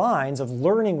front lines of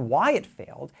learning why it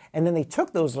failed. And then they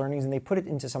took those learnings and they put it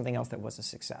into something else that was a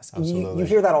success. Absolutely. You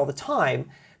hear that all the time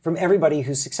from everybody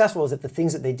who's successful, is that the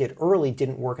things that they did early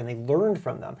didn't work and they learned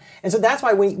from them. And so that's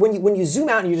why when you zoom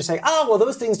out and you just say, oh, well,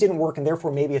 those things didn't work and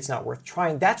therefore maybe it's not worth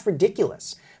trying, that's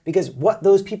ridiculous. Because what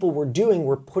those people were doing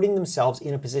were putting themselves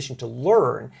in a position to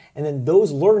learn, and then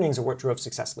those learnings are what drove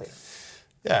success later.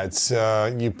 Yeah, it's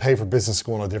you pay for business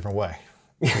school in a different way.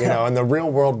 In the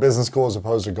real world business school, as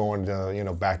opposed to going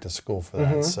to back to school for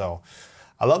that. So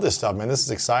I love this stuff, man. This is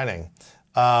exciting.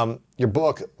 Your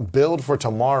book, Build for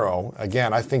Tomorrow.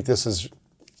 Again, I think this is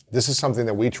something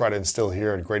that we try to instill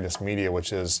here at Greatness Media,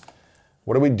 which is,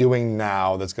 what are we doing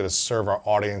now that's going to serve our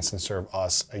audience and serve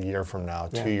us a year from now,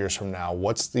 2 years from now?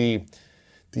 What's the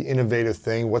innovative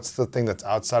thing? What's the thing that's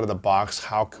outside of the box?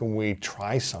 How can we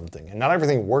try something? And not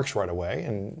everything works right away,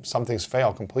 and some things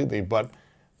fail completely, but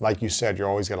like you said, you're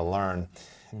always going to learn.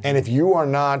 And if you are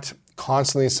not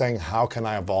constantly saying, how can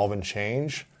I evolve and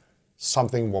change,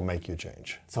 something will make you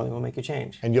change. Something will make you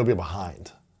change. And you'll be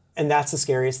behind. And that's the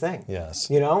scariest thing. Yes.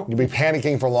 You'll be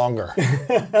panicking for longer.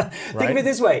 Think of it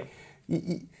this way.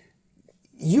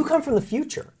 You come from the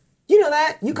future. You know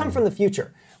that? You come from the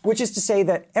future, which is to say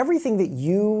that everything that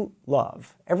you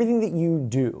love, everything that you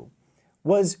do,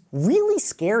 was really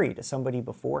scary to somebody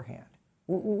beforehand.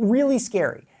 Really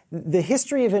scary. The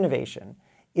history of innovation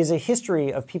is a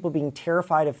history of people being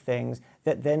terrified of things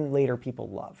that then later people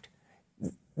loved.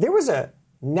 There was a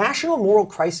national moral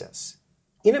crisis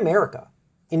in America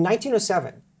in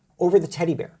 1907 over the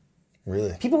teddy bear.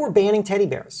 Really? People were banning teddy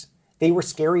bears. They were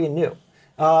scary and new.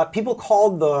 People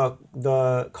called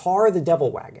the car the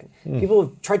devil wagon. People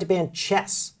have tried to ban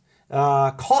chess.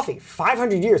 Coffee,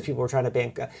 500 years people were trying to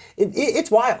ban.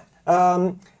 It's wild.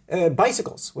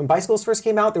 Bicycles. When bicycles first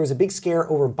came out, there was a big scare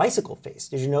over bicycle face.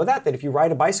 Did you know that? That if you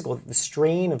ride a bicycle, the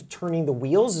strain of turning the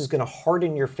wheels is going to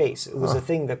harden your face. It was a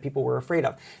thing that people were afraid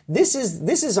of. This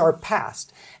is our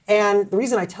past. And the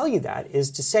reason I tell you that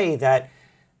is to say that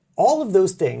all of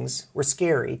those things were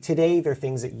scary. Today, they're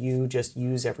things that you just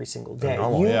use every single day.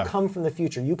 You come from the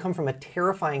future. You come from a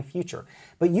terrifying future.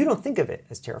 But you don't think of it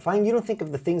as terrifying. You don't think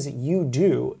of the things that you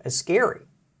do as scary.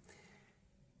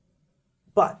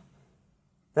 But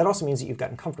that also means that you've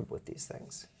gotten comfortable with these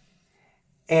things.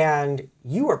 And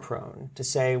you are prone to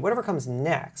say, whatever comes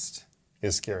next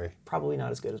is scary. Probably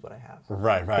not as good as what I have.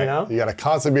 Right. You know? You got to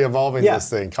constantly be evolving this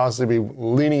thing, constantly be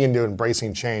leaning into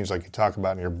embracing change like you talk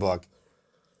about in your book.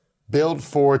 Build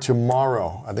for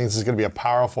Tomorrow. I think this is going to be a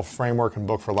powerful framework and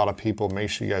book for a lot of people. Make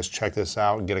sure you guys check this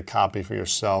out and get a copy for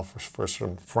yourself, for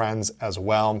some friends as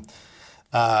well.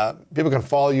 People can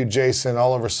follow you, Jason,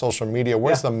 all over social media.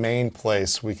 Where's the main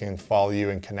place we can follow you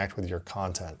and connect with your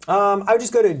content? I would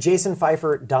just go to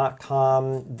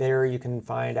jasonfeifer.com. There you can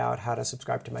find out how to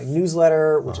subscribe to my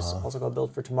newsletter, which is also called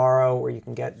Build for Tomorrow, where you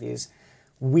can get these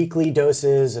weekly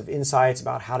doses of insights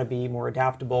about how to be more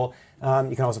adaptable.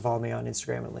 You can also follow me on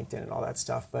Instagram and LinkedIn and all that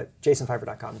stuff, but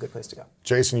jasonfeifer.com, good place to go.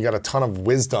 Jason, you got a ton of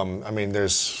wisdom. I mean,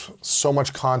 there's so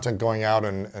much content going out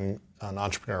on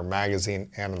Entrepreneur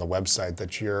Magazine and on the website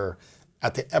that you're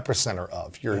at the epicenter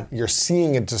of. You're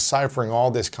seeing and deciphering all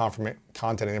this content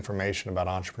and information about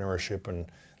entrepreneurship and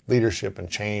leadership and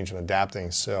change and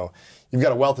adapting. So you've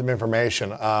got a wealth of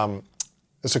information.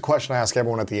 It's a question I ask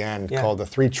everyone at the end called the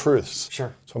 3 truths.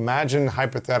 Sure. So imagine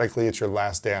hypothetically it's your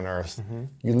last day on earth.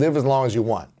 You live as long as you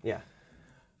want. Yeah.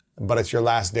 But it's your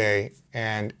last day,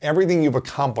 and everything you've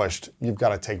accomplished, you've got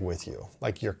to take with you.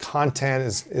 Like your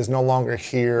content is no longer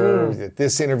here.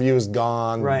 This interview is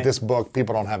gone. Right. This book,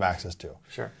 people don't have access to.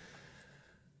 Sure.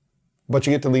 But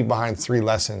you get to leave behind 3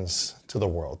 lessons to the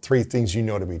world, 3 things you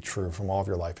know to be true from all of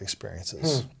your life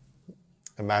experiences.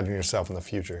 Imagine yourself in the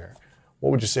future here. What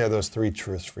would you say are those 3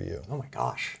 truths for you? Oh my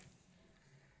gosh.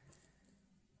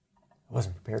 I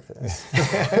wasn't prepared for this.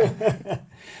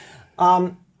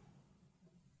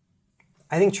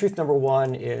 I think truth number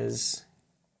 1 is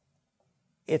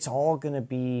it's all going to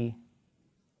be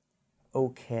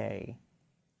okay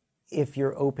if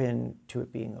you're open to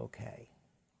it being okay.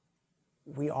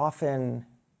 We often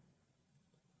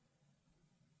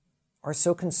are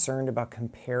so concerned about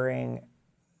comparing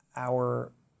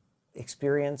our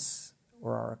experience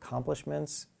or our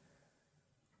accomplishments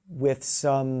with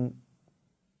some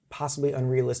possibly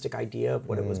unrealistic idea of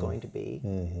what it was going to be.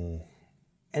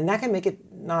 And that can make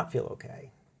it not feel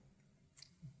okay.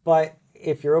 But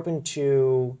if you're open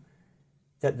to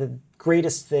that the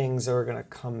greatest things that are going to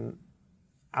come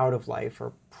out of life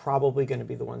are probably going to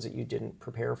be the ones that you didn't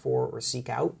prepare for or seek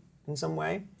out in some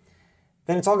way,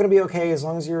 then it's all going to be okay as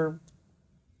long as you're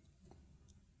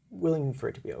willing for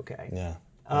it to be okay. Yeah.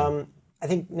 I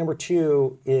think number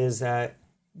 2 is that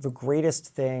the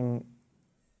greatest thing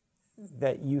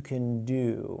that you can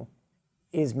do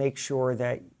is make sure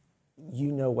that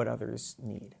you know what others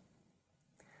need.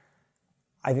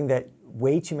 I think that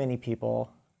way too many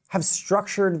people have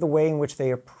structured the way in which they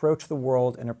approach the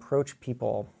world and approach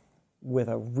people with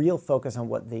a real focus on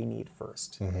what they need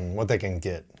first. What they can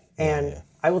get. And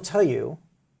I will tell you,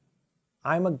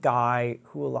 I'm a guy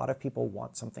who a lot of people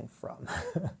want something from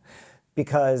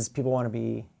because people want to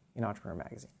be in Entrepreneur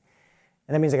Magazine.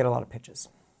 And that means I get a lot of pitches.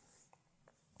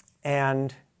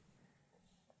 And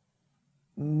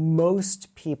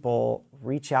most people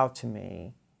reach out to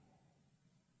me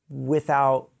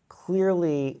without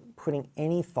clearly putting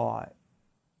any thought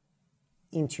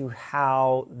into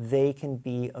how they can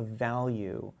be of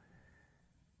value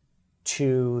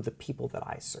to the people that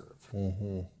I serve.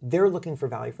 They're looking for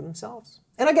value for themselves.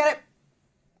 And I get it.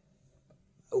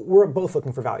 We're both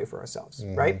looking for value for ourselves,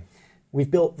 right? We've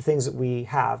built the things that we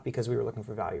have because we were looking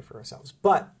for value for ourselves.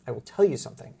 But I will tell you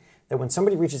something, that when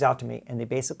somebody reaches out to me and they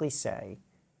basically say,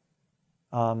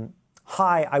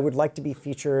 hi, I would like to be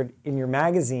featured in your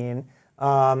magazine,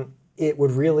 it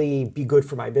would really be good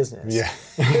for my business. Yeah,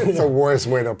 it's the worst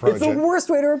way to approach it. It's the worst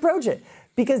way to approach it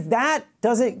because that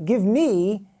doesn't give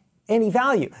me any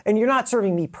value. And you're not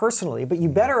serving me personally, but you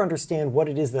better understand what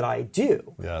it is that I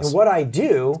do. Yes. And what I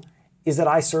do is that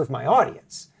I serve my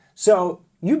audience. So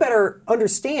you better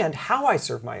understand how I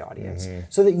serve my audience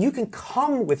so that you can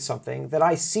come with something that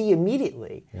I see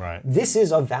immediately. Right. This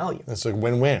is of value. It's a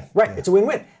win-win. Right, it's a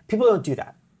win-win. People don't do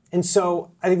that. And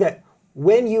so I think that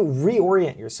when you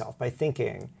reorient yourself by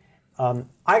thinking, I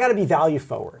got to be value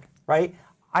forward, right?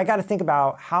 I got to think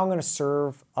about how I'm going to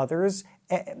serve others,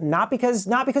 not because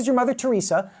you're Mother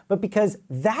Teresa, but because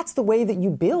that's the way that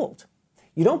you build.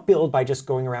 You don't build by just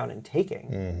going around and taking.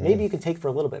 Maybe you can take for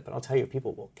a little bit, but I'll tell you,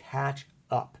 people will catch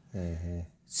up.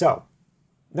 So,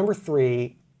 number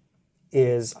 3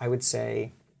 is, I would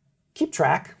say, keep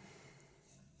track.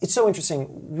 It's so interesting.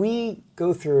 We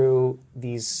go through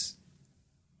these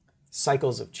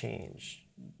cycles of change.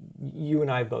 You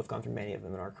and I have both gone through many of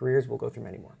them in our careers. We'll go through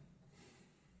many more.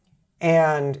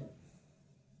 And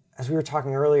as we were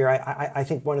talking earlier, I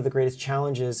think one of the greatest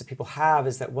challenges that people have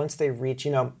is that once they reach,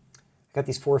 I got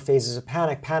these 4 phases of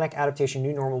panic, adaptation,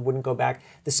 new normal, wouldn't go back.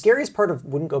 The scariest part of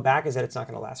wouldn't go back is that it's not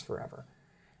going to last forever.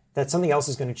 That something else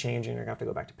is going to change and you're going to have to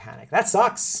go back to panic. That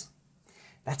sucks.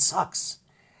 That sucks.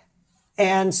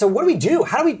 And so what do we do?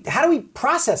 How do we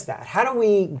process that? How do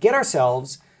we get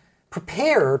ourselves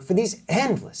prepared for these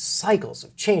endless cycles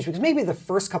of change? Because maybe the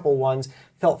first couple ones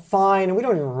felt fine and we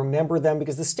don't even remember them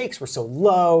because the stakes were so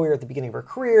low. We were at the beginning of our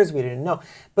careers, we didn't know.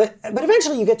 But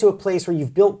eventually you get to a place where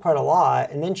you've built quite a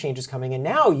lot and then change is coming and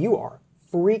now you are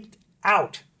freaked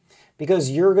out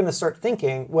because you're going to start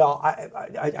thinking, well,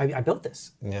 I built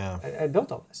this. Yeah. I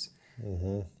built all this.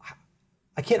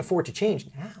 I can't afford to change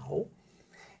now.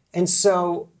 And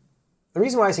so the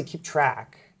reason why I say keep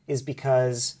track is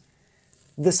because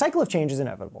the cycle of change is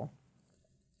inevitable.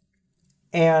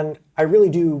 And I really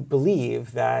do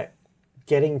believe that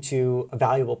getting to a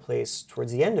valuable place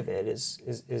towards the end of it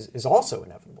is also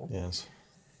inevitable. Yes.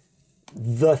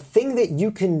 The thing that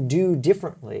you can do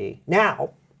differently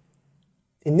now,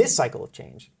 in this cycle of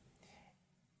change,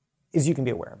 is you can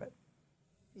be aware of it.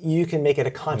 You can make it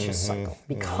a conscious cycle.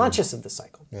 Be conscious of the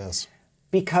cycle. Yes.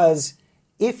 Because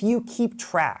if you keep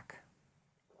track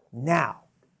now,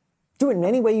 do it in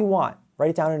any way you want. Write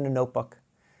it down in a notebook.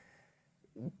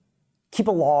 Keep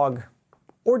a log.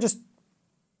 Or just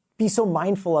be so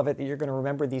mindful of it that you're going to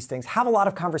remember these things. Have a lot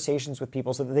of conversations with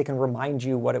people so that they can remind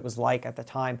you what it was like at the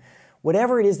time.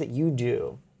 Whatever it is that you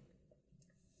do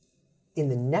in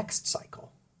the next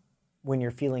cycle, when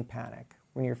you're feeling panic,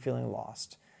 when you're feeling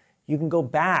lost, you can go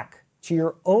back to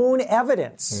your own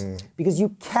evidence because you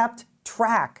kept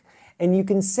track. And you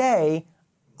can say,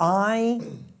 I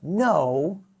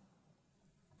know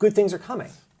good things are coming.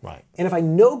 Right. And if I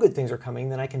know good things are coming,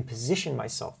 then I can position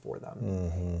myself for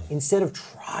them instead of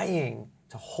trying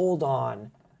to hold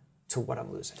on to what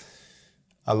I'm losing.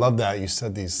 I love that you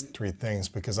said these 3 things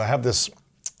because I have this, in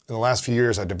the last few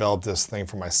years, I developed this thing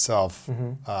for myself.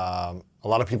 A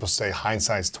lot of people say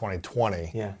hindsight's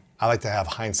 20/20. Yeah. I like to have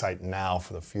hindsight now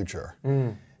for the future.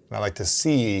 And I like to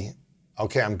see,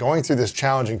 okay, I'm going through this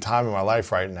challenging time in my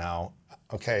life right now.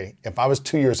 Okay, if I was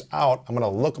 2 years out, I'm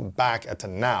going to look back at the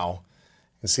now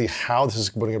and see how this is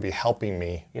going to be helping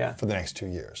me for the next 2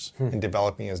 years and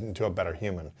developing into a better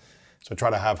human. So try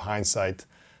to have hindsight,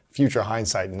 future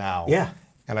hindsight now. Yeah.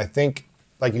 And I think,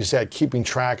 like you said, keeping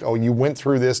track, you went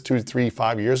through this 2, 3,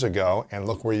 5 years ago and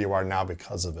look where you are now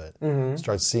because of it.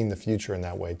 Start seeing the future in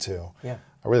that way too. Yeah.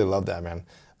 I really love that, man.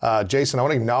 Jason, I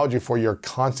want to acknowledge you for your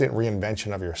constant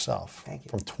reinvention of yourself. Thank you.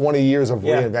 From 20 years of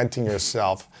reinventing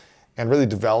yourself and really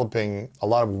developing a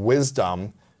lot of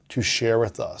wisdom to share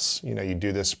with us. You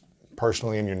do this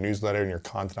personally in your newsletter and your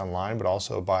content online, but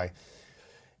also by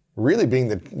really being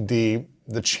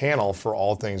the channel for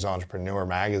All Things Entrepreneur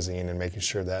magazine and making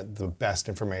sure that the best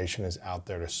information is out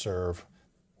there to serve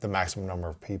the maximum number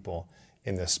of people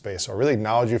in this space. So I really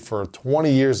acknowledge you for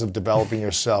 20 years of developing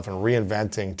yourself and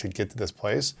reinventing to get to this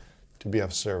place, to be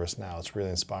of service now. It's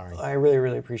really inspiring. I really,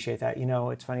 really appreciate that.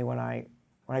 It's funny, when I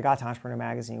got to Entrepreneur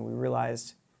Magazine, we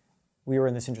realized we were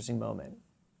in this interesting moment,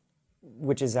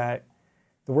 which is that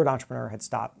the word entrepreneur had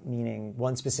stopped meaning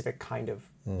one specific kind of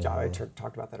job. I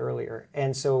talked about that earlier.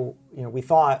 And so, we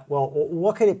thought, well,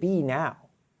 what could it be now?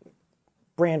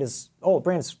 Brand is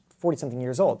 40-something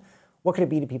years old. What could it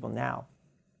be to people now?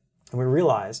 And we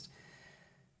realized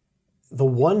the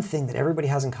one thing that everybody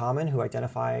has in common who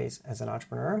identifies as an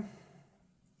entrepreneur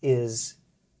is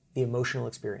the emotional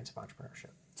experience of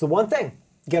entrepreneurship. It's the one thing.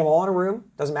 Get them all in a room,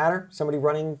 doesn't matter. Somebody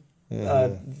running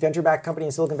a venture-backed company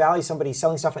in Silicon Valley, somebody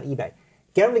selling stuff on eBay.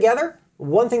 Get them together,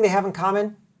 one thing they have in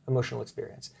common, emotional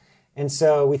experience. And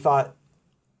so we thought,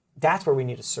 that's where we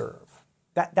need to serve.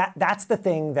 That's the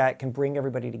thing that can bring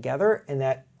everybody together and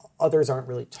that others aren't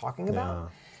really talking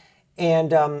about.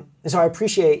 And so I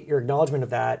appreciate your acknowledgement of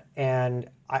that. And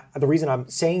the reason I'm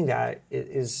saying that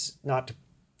is not to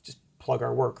just plug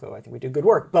our work, though I think we do good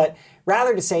work, but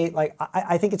rather to say,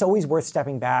 I think it's always worth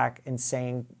stepping back and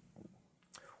saying,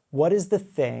 what is the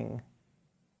thing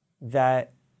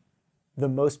that the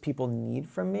most people need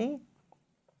from me?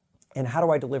 And how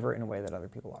do I deliver it in a way that other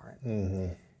people aren't?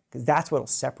 Because that's what'll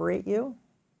separate you.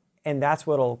 And that's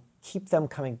what'll keep them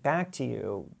coming back to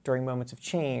you during moments of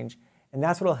change And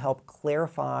that's what will help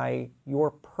clarify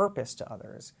your purpose to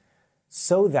others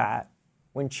so that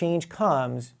when change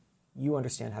comes, you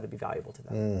understand how to be valuable to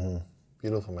them. Mm-hmm.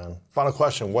 Beautiful, man. Final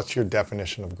question. What's your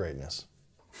definition of greatness?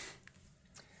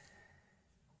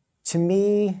 To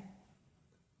me,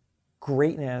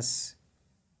 greatness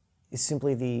is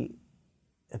simply the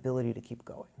ability to keep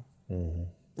going. Mm-hmm.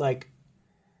 Like,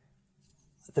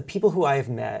 the people who I have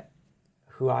met,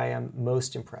 who I am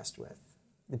most impressed with,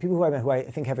 the people who I met who I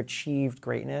think have achieved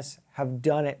greatness have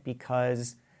done it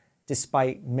because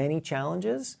despite many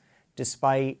challenges,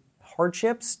 despite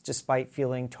hardships, despite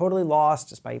feeling totally lost,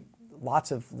 despite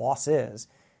lots of losses,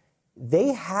 they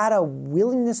had a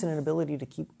willingness and an ability to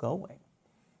keep going.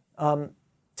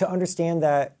 To understand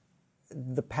that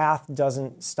the path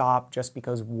doesn't stop just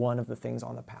because one of the things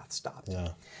on the path stopped. Yeah.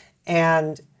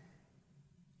 And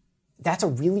that's a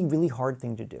really, really hard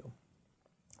thing to do.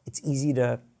 It's easy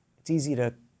to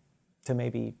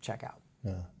maybe check out.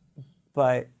 Yeah.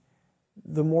 But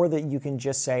the more that you can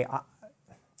just say,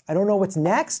 I don't know what's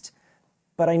next,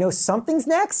 but I know something's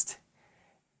next,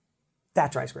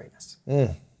 that drives greatness.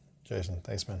 Jason,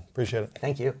 thanks, man. Appreciate it.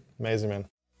 Thank you. Amazing, man.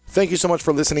 Thank you so much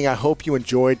for listening. I hope you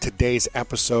enjoyed today's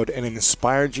episode and it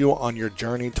inspired you on your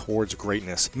journey towards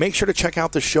greatness. Make sure to check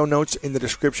out the show notes in the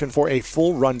description for a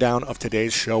full rundown of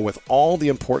today's show with all the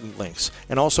important links.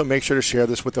 And also make sure to share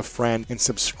this with a friend and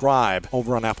subscribe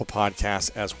over on Apple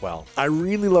Podcasts as well. I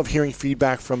really love hearing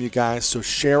feedback from you guys, so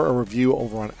share a review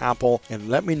over on Apple and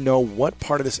let me know what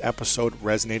part of this episode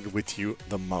resonated with you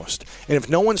the most. And if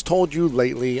no one's told you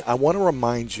lately, I want to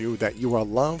remind you that you are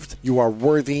loved, you are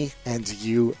worthy, and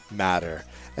you matter.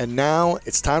 And now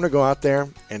it's time to go out there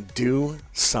and do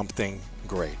something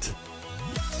great.